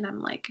scene. And I'm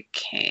like,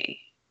 okay,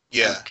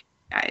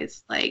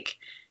 guys, like,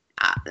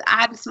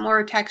 add some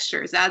more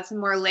textures, add some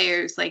more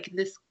layers. Like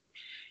this,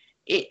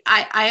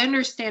 I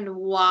understand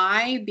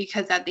why,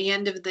 because at the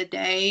end of the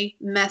day,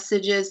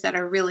 messages that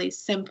are really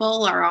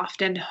simple are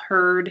often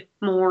heard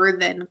more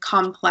than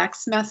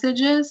complex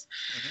messages.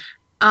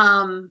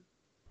 And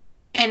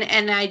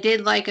I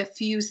did like a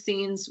few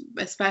scenes,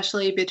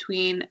 especially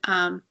between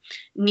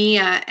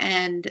Nia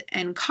and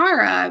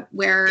Kara,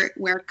 where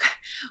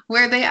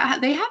they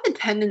have a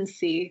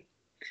tendency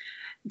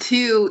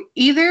to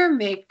either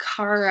make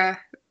Kara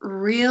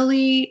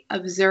really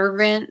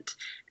observant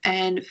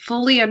and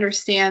fully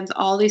understands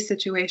all these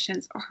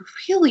situations, or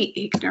really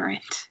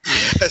ignorant.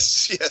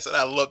 Yes, and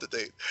I love that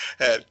they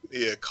had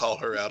call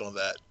her out on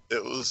that.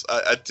 It was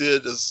I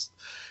did as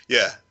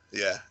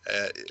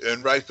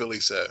and rightfully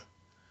so.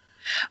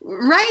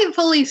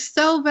 Rightfully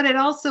so, but it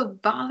also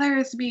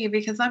bothers me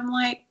because I'm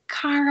like,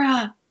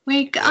 Kara,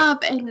 wake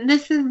up. And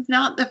this is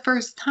not the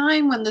first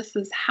time when this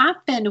has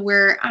happened,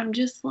 where I'm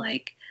just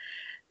like,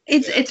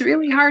 it's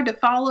really hard to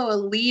follow a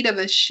lead of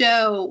a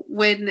show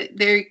when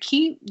they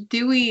keep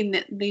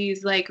doing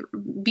these, like,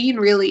 being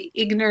really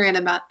ignorant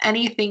about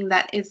anything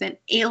that isn't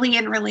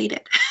alien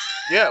related.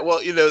 Yeah, well,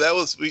 that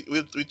was we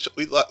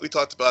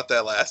talked about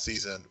that last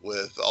season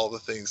with all the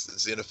things, the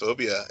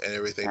xenophobia and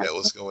everything that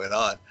was going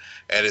on,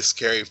 and it's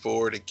carried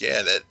forward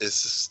again.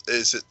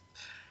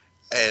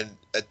 And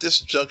at this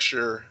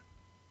juncture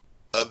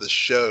of the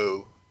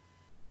show,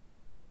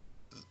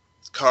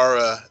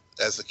 Kara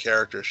as a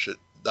character should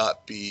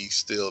not be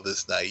still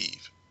this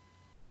naive.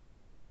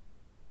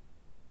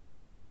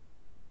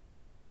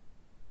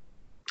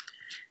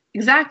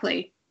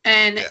 Exactly.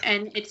 And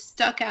it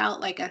stuck out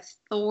like a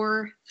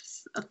sore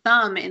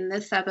thumb in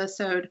this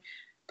episode,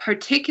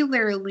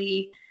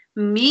 particularly.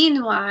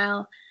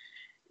 Meanwhile,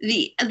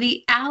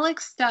 the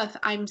Alex stuff,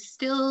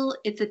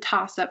 it's a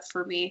toss up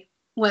for me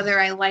whether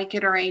I like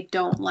it or I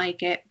don't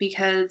like it,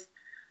 because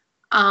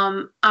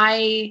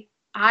I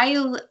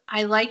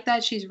like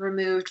that she's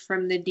removed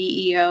from the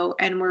DEO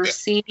and we're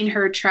seeing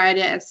her try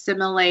to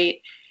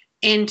assimilate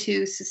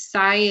into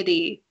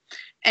society.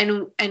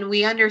 And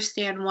we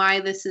understand why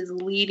this is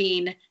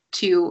leading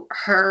to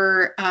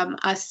her,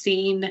 us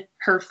seeing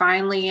her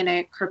finally in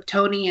a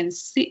Kryptonian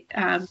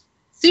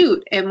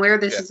suit, and where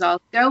this is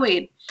all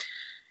going.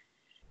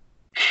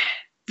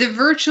 The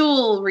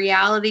virtual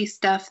reality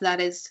stuff that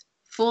is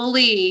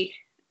fully,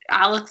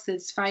 Alex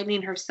is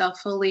finding herself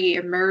fully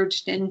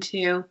emerged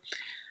into,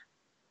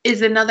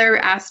 is another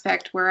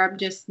aspect where I'm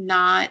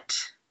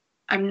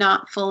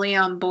not fully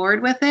on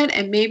board with it.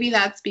 And maybe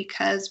that's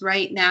because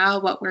right now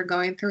what we're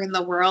going through in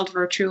the world,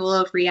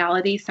 virtual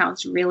reality,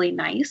 sounds really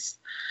nice.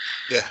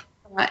 Yeah.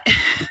 But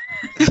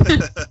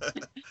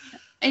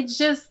it's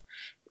just,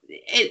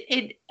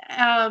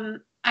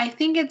 I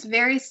think it's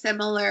very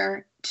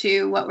similar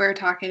to what we're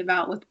talking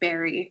about with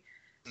Barry.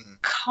 Mm-hmm.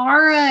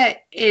 Kara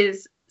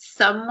is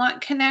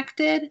somewhat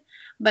connected,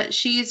 but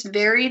she's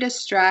very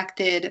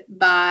distracted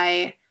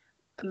by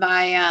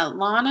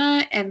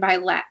Lana and by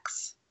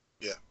Lex.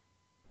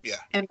 Yeah.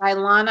 And by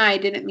Lana, I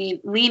didn't mean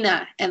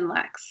Lena and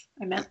Lex.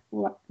 I meant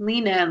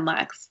Lena and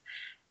Lex.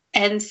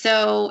 And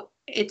so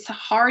it's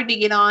hard to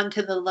get on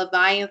to the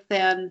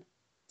Leviathan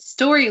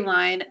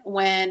storyline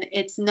when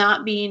it's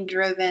not being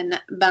driven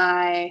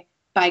by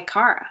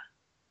Kara.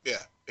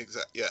 Yeah,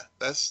 exactly. Yeah,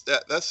 that's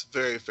a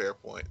very fair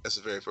point. That's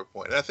a very fair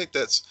point. And I think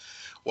that's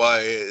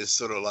why it's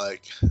sort of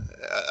like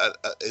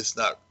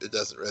it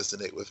doesn't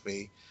resonate with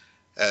me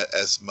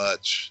as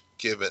much,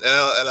 given, and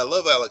I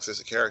love Alex as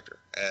a character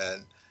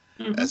and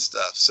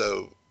stuff.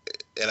 So,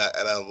 and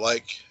I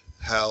like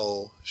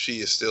how she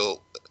is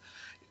still,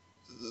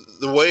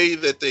 the way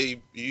that they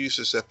use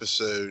this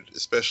episode,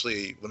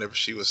 especially whenever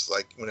she was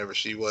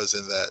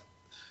in that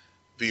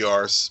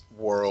VR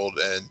world,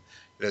 and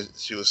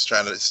she was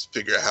trying to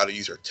figure out how to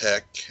use her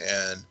tech,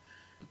 and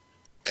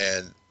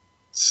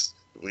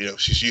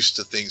she's used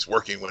to things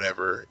working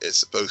whenever it's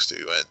supposed to,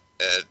 and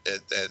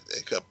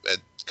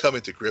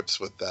coming to grips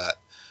with that.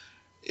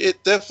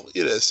 It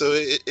definitely so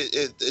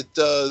it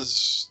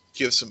does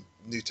give some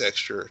new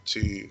texture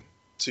to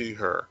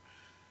her,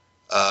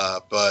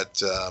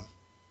 but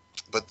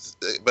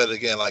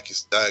again, like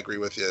I agree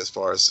with you as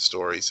far as the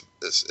stories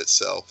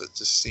itself. It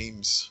just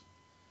seems,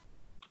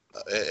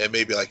 and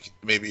maybe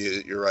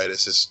you're right.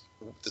 It's just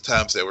the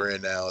times that we're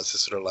in now. It's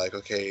just sort of like,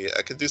 okay,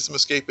 I can do some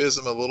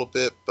escapism a little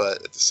bit,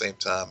 but at the same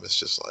time, it's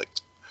just like,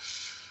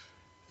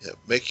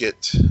 make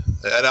it.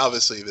 And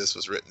obviously, this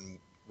was written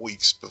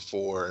weeks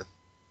before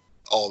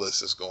all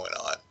this is going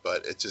on,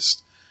 but it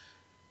just,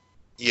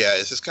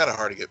 it's just kind of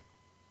hard to get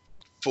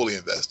fully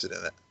invested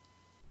in it.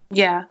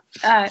 Yeah.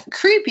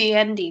 Creepy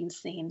ending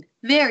scene.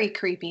 Very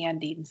creepy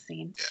ending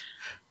scene.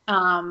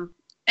 Yeah.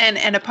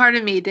 and a part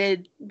of me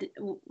did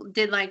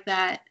like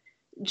that.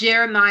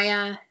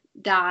 Jeremiah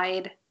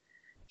died.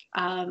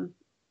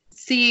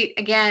 See,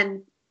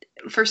 again,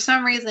 for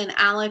some reason,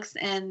 Alex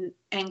and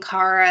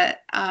Kara,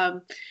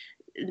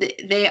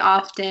 they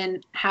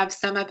often have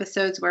some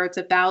episodes where it's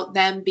about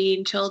them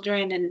being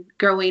children and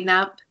growing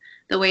up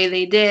the way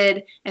they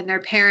did and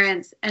their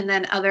parents, and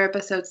then other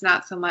episodes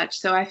not so much.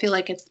 So I feel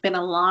like it's been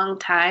a long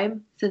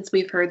time since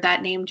we've heard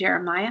that name,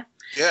 Jeremiah.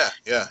 Yeah.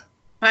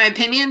 My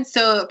opinion.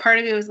 So part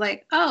of me was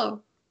like, oh,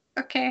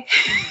 okay.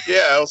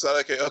 Yeah, I was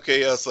like,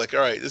 okay. I was like, all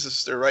right,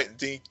 they're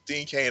writing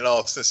Dean Cain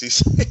off since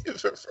he's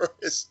for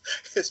his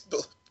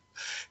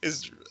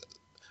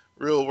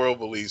real world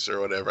beliefs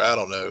or whatever. I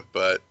don't know,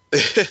 but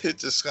it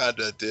just kind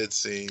of did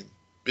seem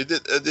it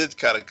did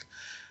kind of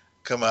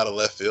come out of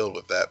left field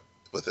with that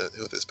with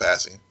his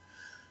passing.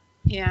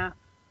 Yeah.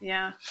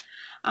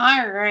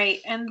 All right.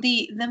 And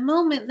the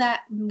moment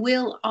that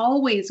Will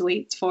always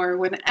waits for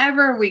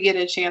whenever we get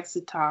a chance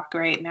to talk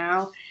right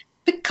now,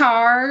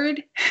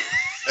 Picard.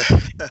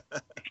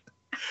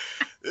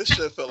 This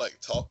show felt like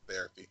talk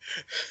therapy.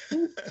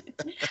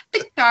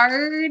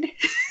 Picard.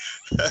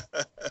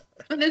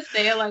 I'm going to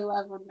say it like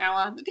that from now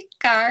on.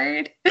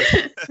 Picard.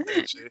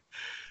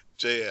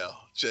 JL.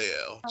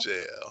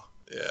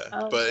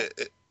 Yeah. But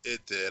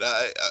it did.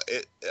 I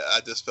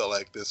just felt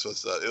like this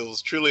was it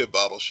was truly a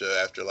bottle show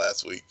after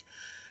last week.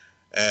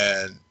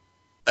 And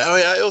I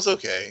mean, it was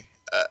okay.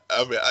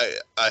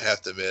 I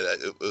have to admit,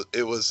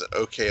 it was an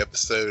okay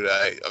episode.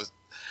 I was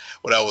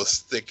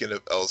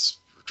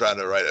trying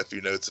to write a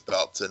few notes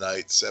about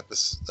tonight's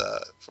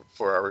episode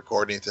for our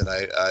recording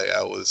tonight.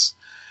 I was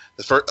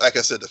like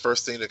I said, the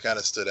first thing that kind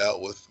of stood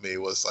out with me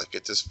was like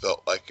it just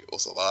felt like it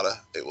was a lot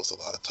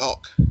of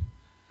talk.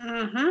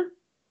 Mm-hmm.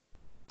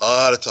 A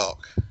lot of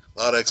talk, a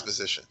lot of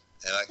exposition,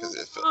 and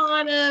a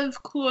lot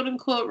of quote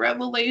unquote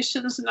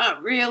revelations.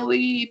 Not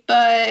really,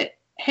 but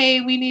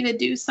hey, we need to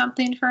do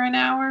something for an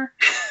hour.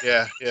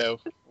 Yeah.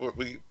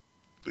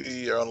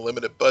 We are on a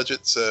limited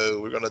budget,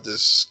 so we're gonna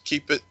just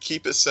keep it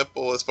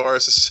simple as far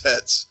as the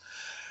sets.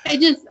 I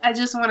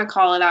just want to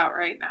call it out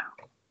right now.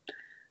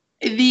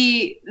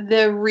 The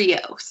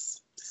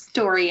Rios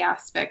story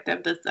aspect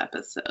of this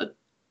episode.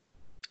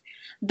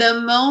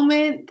 The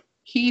moment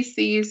he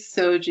sees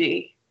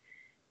Soji,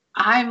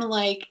 I'm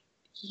like,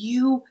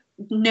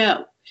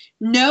 no.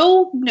 You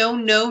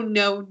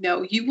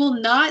will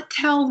not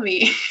tell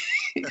me.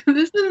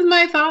 This is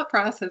my thought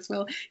process,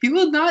 Will. You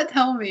will not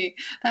tell me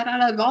that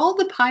out of all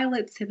the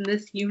pilots in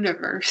this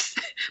universe,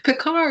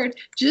 Picard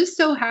just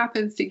so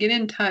happens to get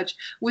in touch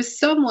with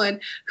someone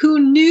who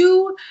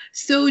knew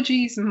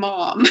Soji's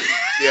mom.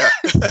 Yeah.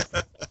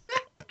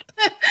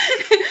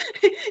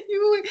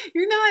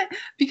 You're not,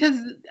 because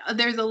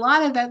there's a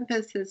lot of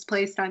emphasis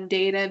placed on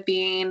Data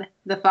being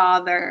the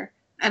father,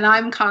 and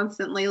I'm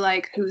constantly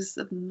like, who's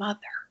the mother?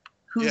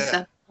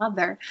 The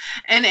mother?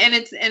 And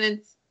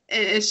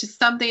it's just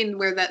something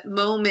where that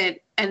moment,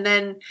 and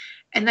then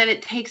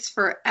it takes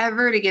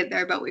forever to get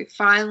there, but we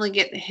finally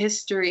get the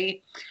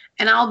history.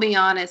 And I'll be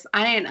honest,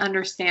 I didn't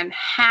understand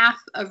half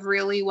of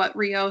really what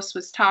Rios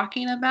was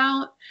talking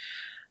about.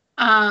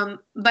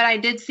 But I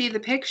did see the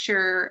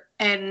picture,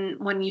 and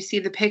when you see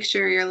the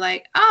picture, you're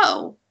like,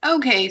 oh,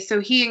 okay, so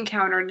he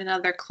encountered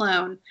another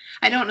clone.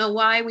 I don't know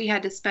why we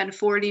had to spend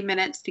 40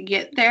 minutes to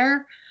get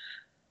there,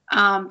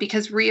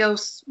 because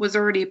Rios was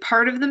already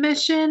part of the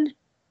mission,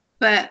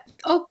 but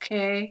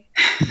okay.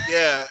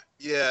 Yeah,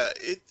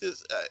 it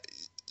just,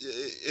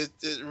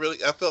 it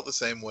really, I felt the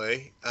same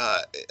way.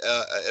 I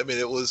mean,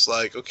 it was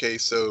like, okay,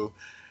 so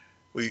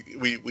we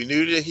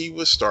knew that he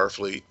was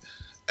Starfleet,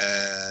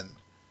 and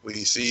we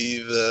see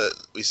the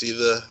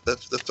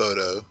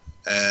photo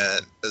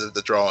and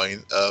the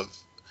drawing of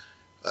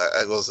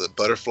it was a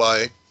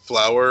butterfly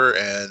flower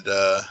and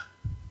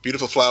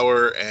beautiful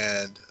flower,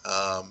 and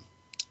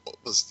what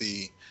was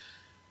the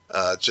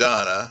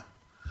jhana,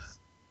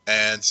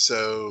 and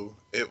so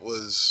it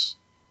was.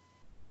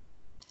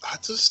 I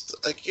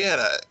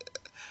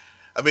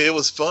mean, it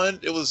was fun.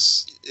 It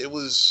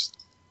was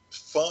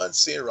fun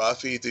seeing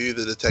Rafi do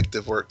the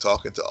detective work,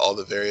 talking to all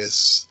the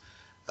various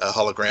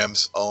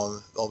holograms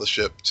on the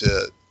ship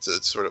to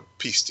sort of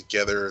piece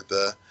together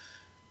the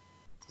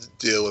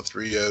deal with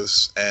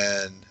Rios,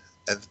 and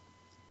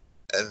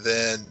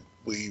then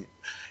we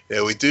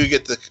do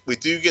get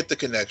the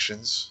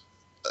connections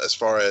as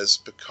far as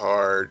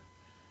Picard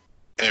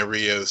and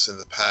Rios in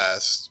the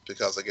past,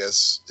 because I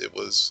guess it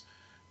was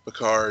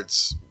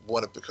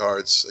one of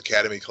Picard's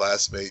Academy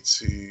classmates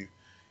who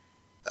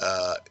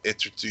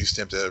introduced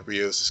him to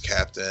Rios as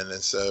captain,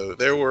 and so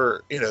there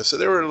were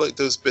like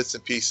those bits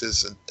and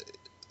pieces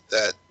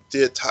that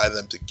did tie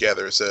them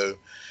together. So,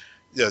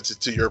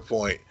 to your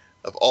point,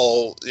 of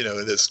all,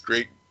 in this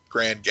great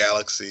grand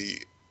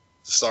galaxy,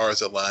 the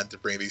stars aligned to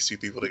bring these two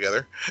people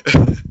together.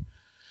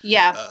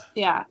 Yeah.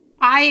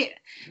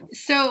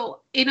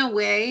 So in a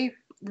way,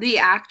 the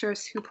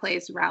actress who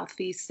plays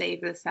Ralphie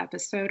saved this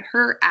episode.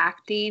 Her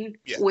acting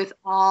with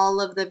all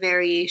of the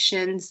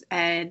variations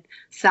and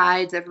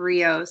sides of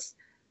Rios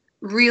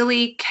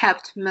really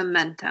kept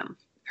momentum.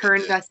 her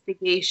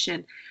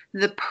investigation.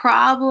 The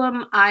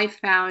problem I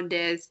found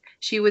is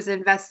she was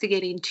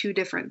investigating two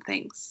different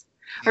things,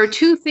 or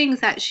two things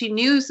that she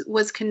knew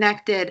was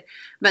connected,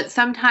 but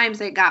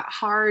sometimes it got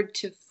hard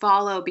to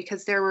follow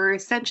because there were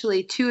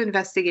essentially two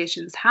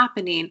investigations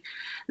happening.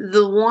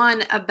 The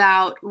one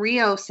about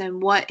Rios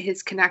and what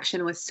his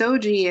connection with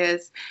Soji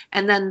is,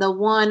 and then the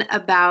one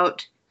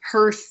about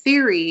her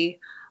theory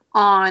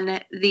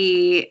on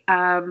the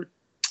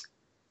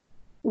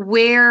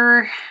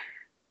where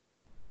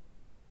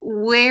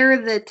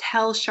the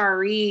Tel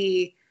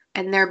Shari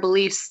and their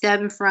beliefs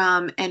stem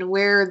from, and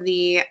where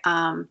the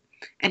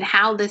and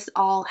how this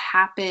all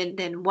happened,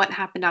 and what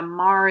happened on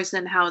Mars,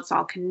 and how it's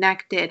all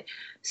connected.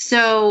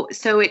 So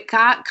it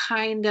got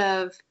kind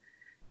of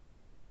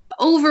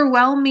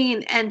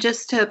overwhelming, and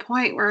just to a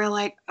point where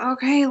like,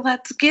 okay,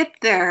 let's get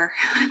there.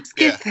 Let's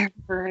get there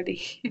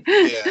already.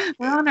 Yeah.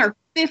 We're on our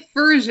fifth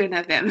version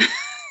of him.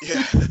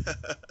 Yeah.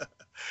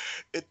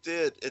 It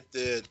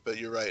did, but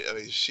you're right. I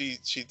mean, she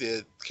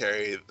did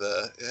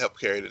help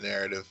carry the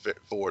narrative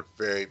forward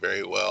very,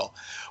 very well.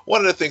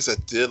 One of the things I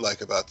did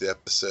like about the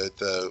episode,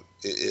 though,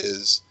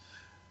 is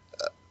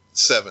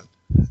Seven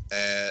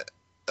and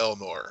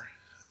Elnor.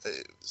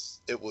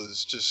 It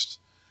was just,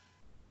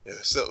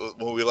 so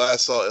when we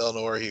last saw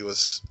Elnor, he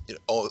was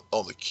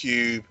on the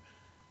cube.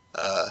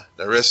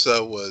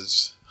 Narissa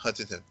was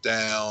hunting him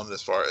down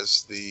as far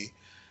as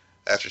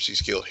after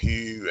she's killed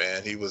Hugh,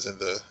 and he was in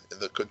the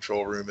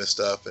control room and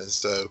stuff, and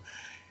so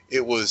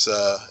it was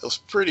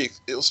pretty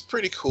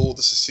cool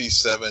to see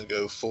Seven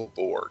go full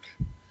Borg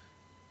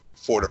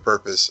for the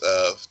purpose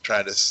of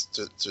trying to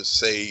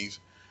save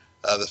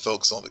the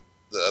folks on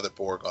the other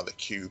Borg on the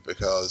cube,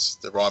 because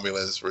the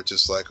Romulans were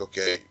just like,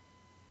 okay,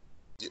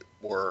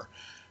 we're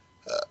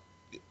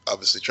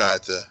obviously trying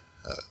to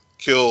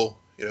kill,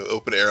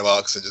 open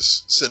airlocks and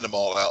just send them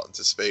all out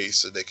into space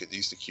so they could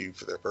use the cube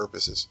for their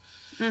purposes.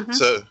 Mm-hmm.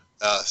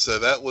 So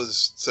that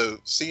was,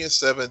 seeing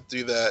Seven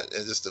do that,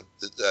 and just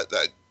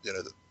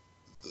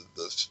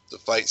the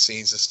fight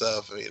scenes and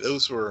stuff. I mean,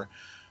 those were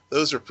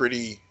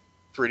pretty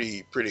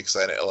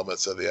exciting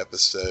elements of the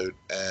episode,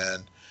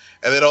 and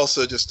then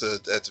also just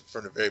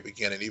from the very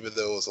beginning, even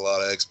though it was a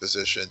lot of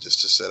exposition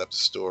just to set up the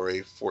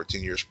story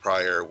 14 years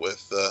prior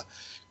with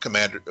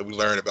Commander, we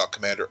learned about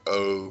Commander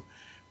O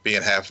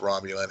being half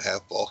Romulan,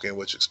 half Vulcan,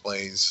 which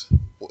explains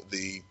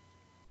the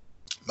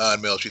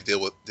mind meld she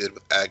did with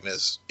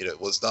Agnes.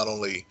 It was not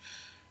only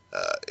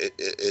it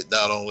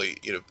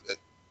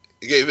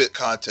gave it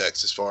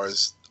context as far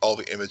as all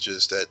the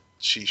images that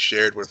she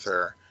shared with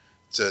her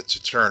to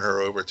turn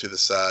her over to the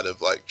side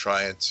of like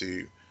trying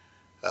to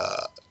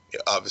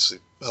obviously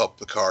help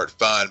Picard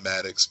find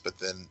Maddox, but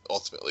then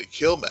ultimately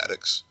kill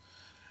Maddox,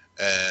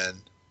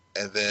 and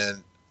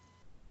then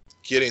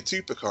getting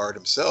to Picard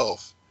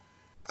himself.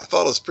 I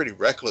thought it was pretty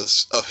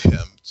reckless of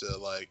him to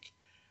like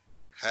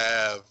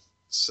have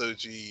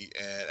Soji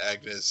and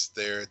Agnes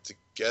there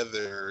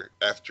together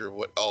after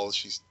what all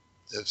she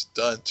has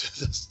done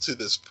to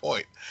this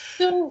point.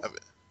 So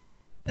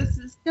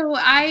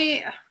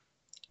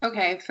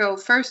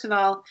first of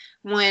all,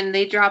 when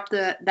they dropped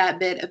that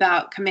bit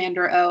about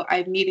Commander O, I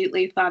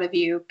immediately thought of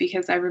you,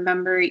 because I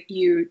remember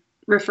you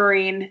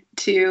referring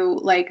to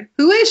like,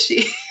 who is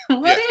she?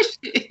 What is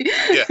she?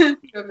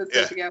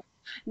 Yeah.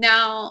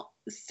 Now,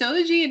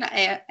 Soji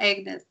and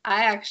Agnes,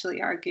 I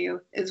actually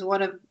argue, is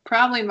one of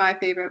probably my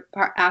favorite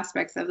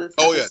aspects of this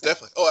episode. Yeah,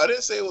 definitely. I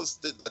didn't say I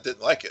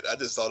didn't like it. I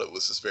just thought it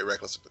was just very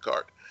reckless of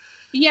Picard.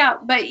 Yeah,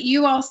 but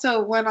you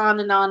also went on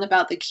and on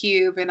about the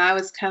cube, and I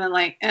was kind of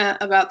like,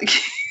 about the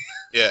cube.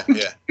 Yeah.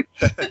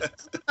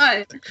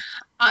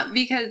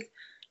 Because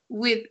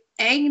with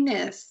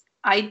Agnes,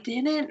 I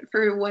didn't,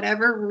 for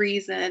whatever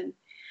reason,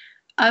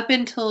 up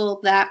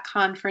until that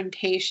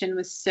confrontation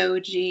with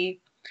Soji,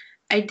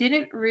 I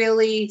didn't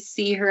really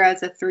see her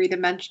as a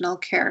three-dimensional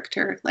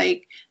character.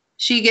 Like,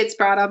 she gets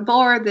brought on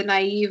board, the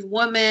naive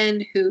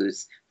woman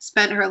who's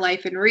spent her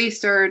life in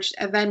research,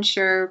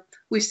 adventure.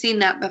 We've seen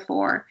that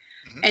before.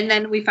 Mm-hmm. And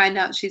then we find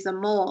out she's a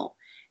mole.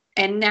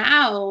 And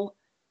now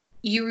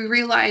you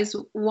realize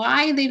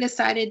why they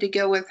decided to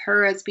go with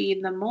her as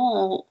being the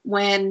mole,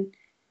 when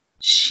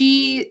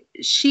she's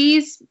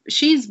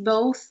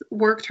both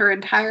worked her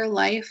entire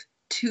life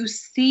to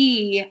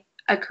see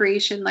a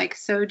creation like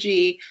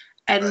Soji.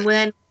 And right.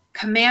 When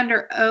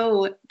Commander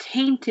O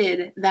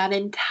tainted that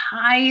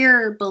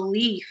entire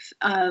belief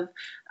of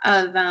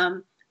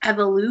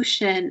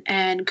evolution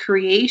and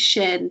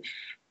creation,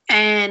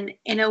 and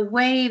in a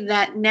way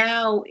that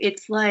now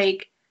it's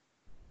like,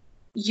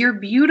 you're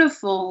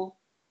beautiful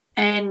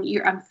and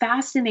I'm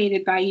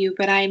fascinated by you,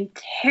 but I'm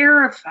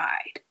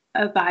terrified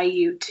by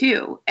you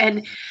too.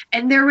 And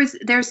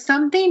there's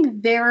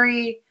something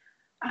very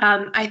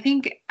I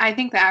think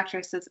the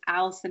actress is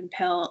Alison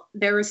Pill.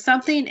 There was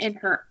something in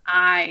her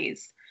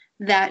eyes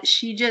that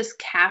she just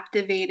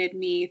captivated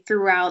me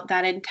throughout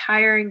that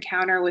entire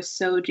encounter with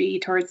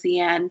Soji towards the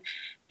end,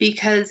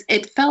 because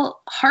it felt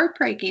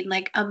heartbreaking,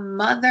 like a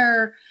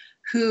mother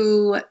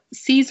who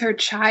sees her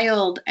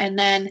child and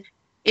then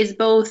is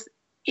both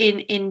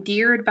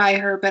endeared by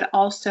her, but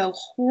also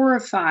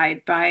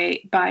horrified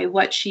by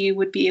what she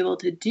would be able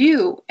to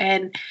do.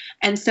 And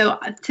so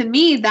to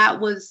me, that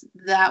was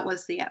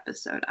the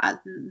episode.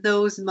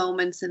 Those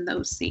moments and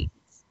those scenes.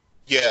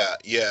 Yeah,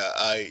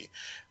 I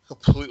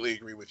completely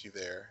agree with you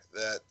there.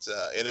 That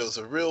and it was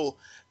a real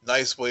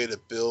nice way to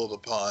build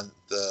upon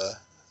the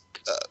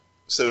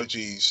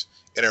Soji's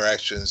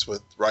interactions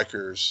with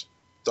Riker's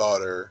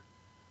daughter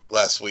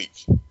last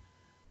week,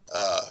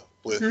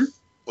 with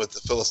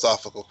the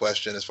philosophical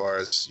question as far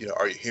as, you know,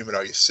 are you human,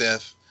 are you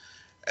synth,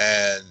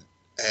 and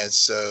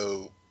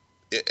so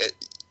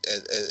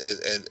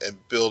and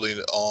building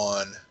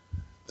on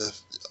the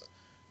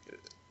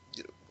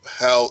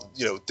how,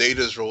 you know,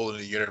 Data's role in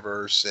the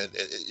universe, and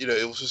you know,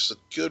 it was just a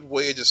good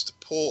way just to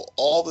pull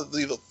all the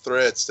little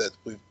threads that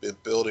we've been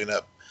building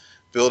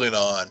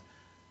on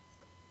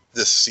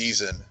this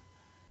season.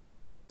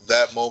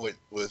 That moment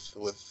with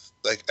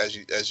like as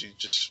you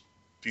just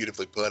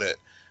beautifully put it,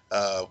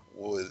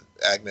 with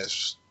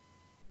Agnes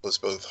was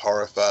both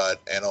horrified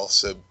and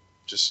also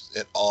just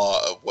in awe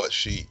of what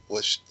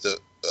the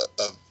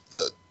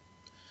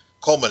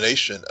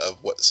culmination of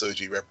what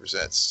Soji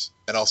represents,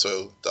 and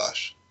also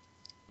Dash.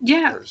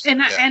 Yeah,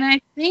 and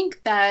I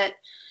think that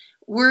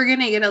we're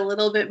gonna get a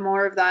little bit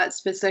more of that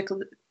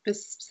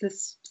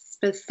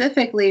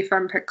specifically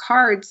from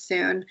Picard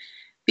soon,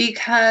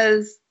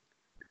 because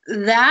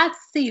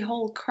that's the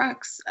whole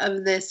crux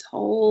of this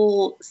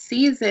whole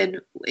season,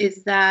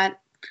 is that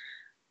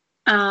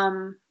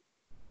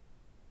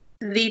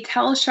the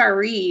Tel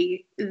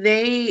Shari,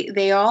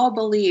 they all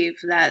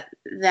believe that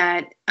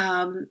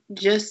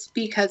just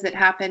because it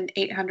happened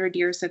 800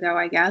 years ago,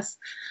 I guess,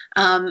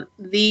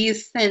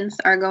 these synths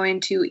are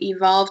going to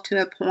evolve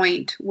to a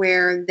point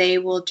where they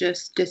will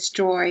just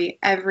destroy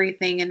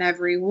everything and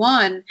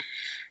everyone.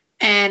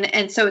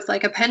 And so it's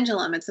like a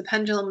pendulum. It's a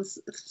pendulum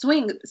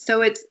swing.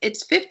 So it's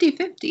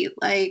 50-50.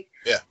 Like,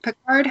 yeah.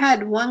 Picard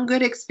had one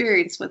good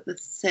experience with the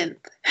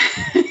synth.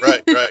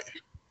 Right.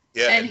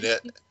 Yeah,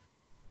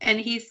 and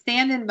he's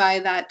standing by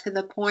that to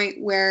the point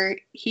where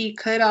he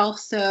could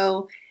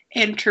also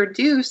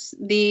introduce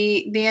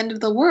the end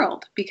of the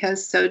world,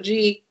 because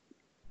Soji,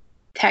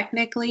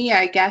 technically,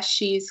 I guess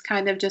she's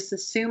kind of just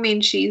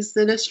assuming she's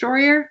the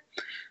destroyer.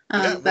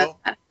 But that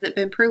hasn't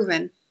been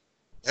proven.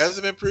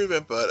 Hasn't been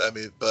proven, but I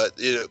mean, but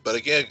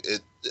again,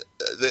 it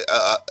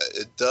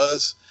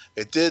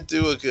did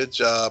do a good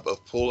job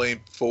of pulling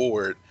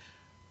forward.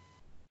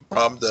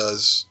 Rom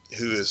does,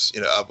 who is,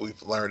 you know,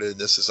 we've learned, and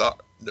this is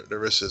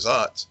Narissa's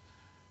aunt.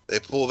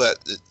 They pull that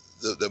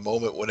the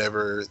moment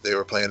whenever they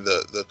were playing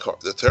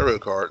the tarot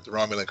card, the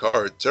Romulan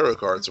tarot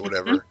cards or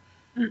whatever,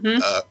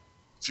 a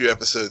few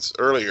episodes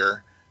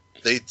earlier.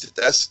 It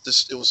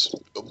was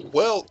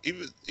well,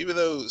 even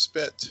though it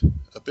spent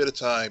a bit of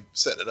time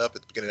setting it up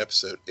at the beginning of the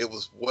episode, it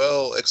was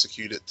well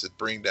executed to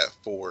bring that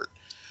forward,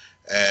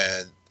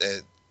 and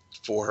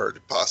for her to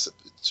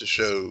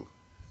show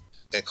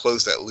and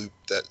close that loop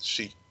that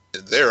she,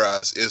 in their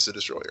eyes, is the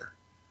destroyer.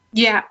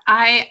 Yeah,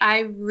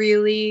 I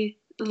really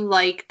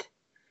liked.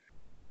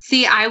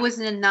 See, I was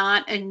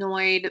not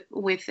annoyed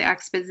with the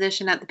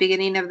exposition at the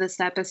beginning of this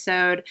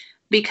episode,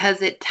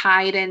 because it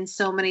tied in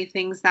so many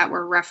things that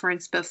were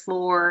referenced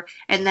before,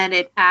 and then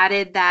it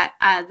added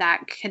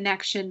that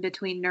connection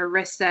between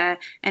Narissa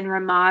and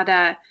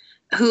Ramada,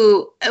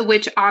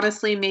 which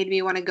honestly made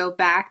me want to go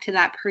back to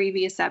that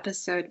previous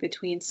episode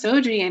between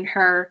Soji and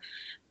her,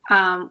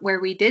 where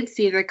we did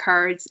see the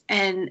cards,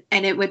 and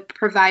it would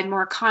provide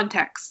more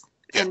context.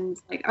 Yeah. And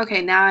like,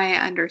 okay, now I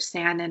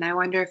understand, and I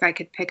wonder if I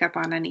could pick up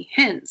on any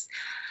hints.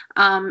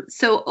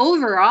 So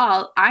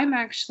overall, I'm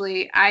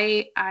actually,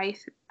 I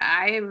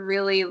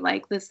really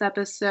like this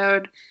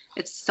episode.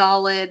 It's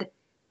solid,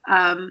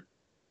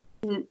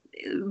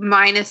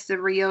 minus the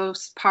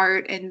Rios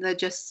part and the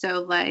just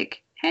so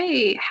like,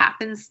 hey,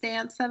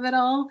 happenstance of it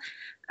all.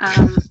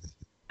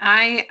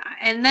 I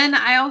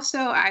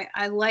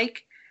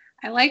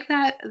like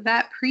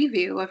that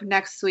preview of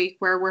next week,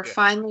 where we're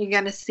finally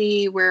going to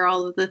see where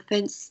all of the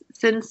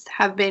synths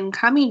have been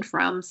coming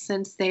from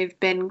since they've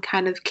been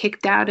kind of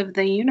kicked out of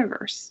the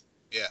universe.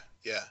 Yeah.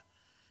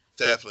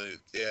 Definitely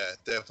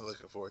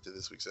looking forward to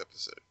this week's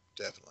episode.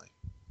 Definitely.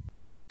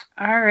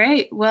 All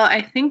right. Well,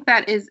 I think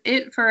that is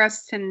it for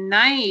us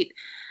tonight.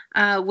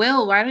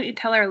 Will, why don't you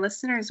tell our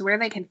listeners where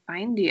they can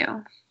find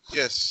you?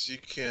 Yes, you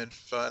can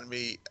find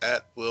me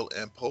at Will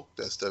M. Polk.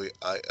 That's WILLMPOLK.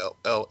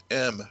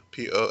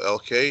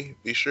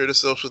 Be sure to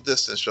social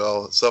distance,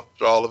 y'all. It's up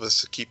to all of us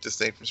to keep this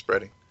thing from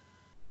spreading.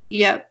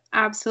 Yep,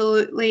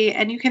 absolutely.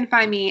 And you can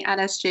find me at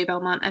SJ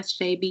Belmont,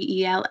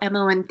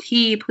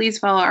 SJBELMONT. Please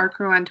follow our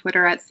crew on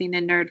Twitter at Scene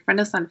and Nerd. Friend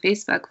us on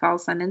Facebook, follow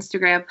us on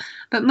Instagram.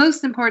 But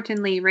most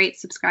importantly, rate,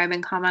 subscribe,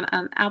 and comment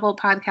on Apple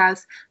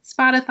Podcasts,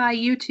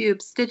 Spotify,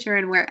 YouTube, Stitcher,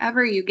 and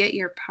wherever you get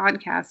your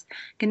podcasts.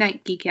 Good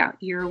night, Geek Out.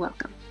 You're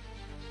welcome.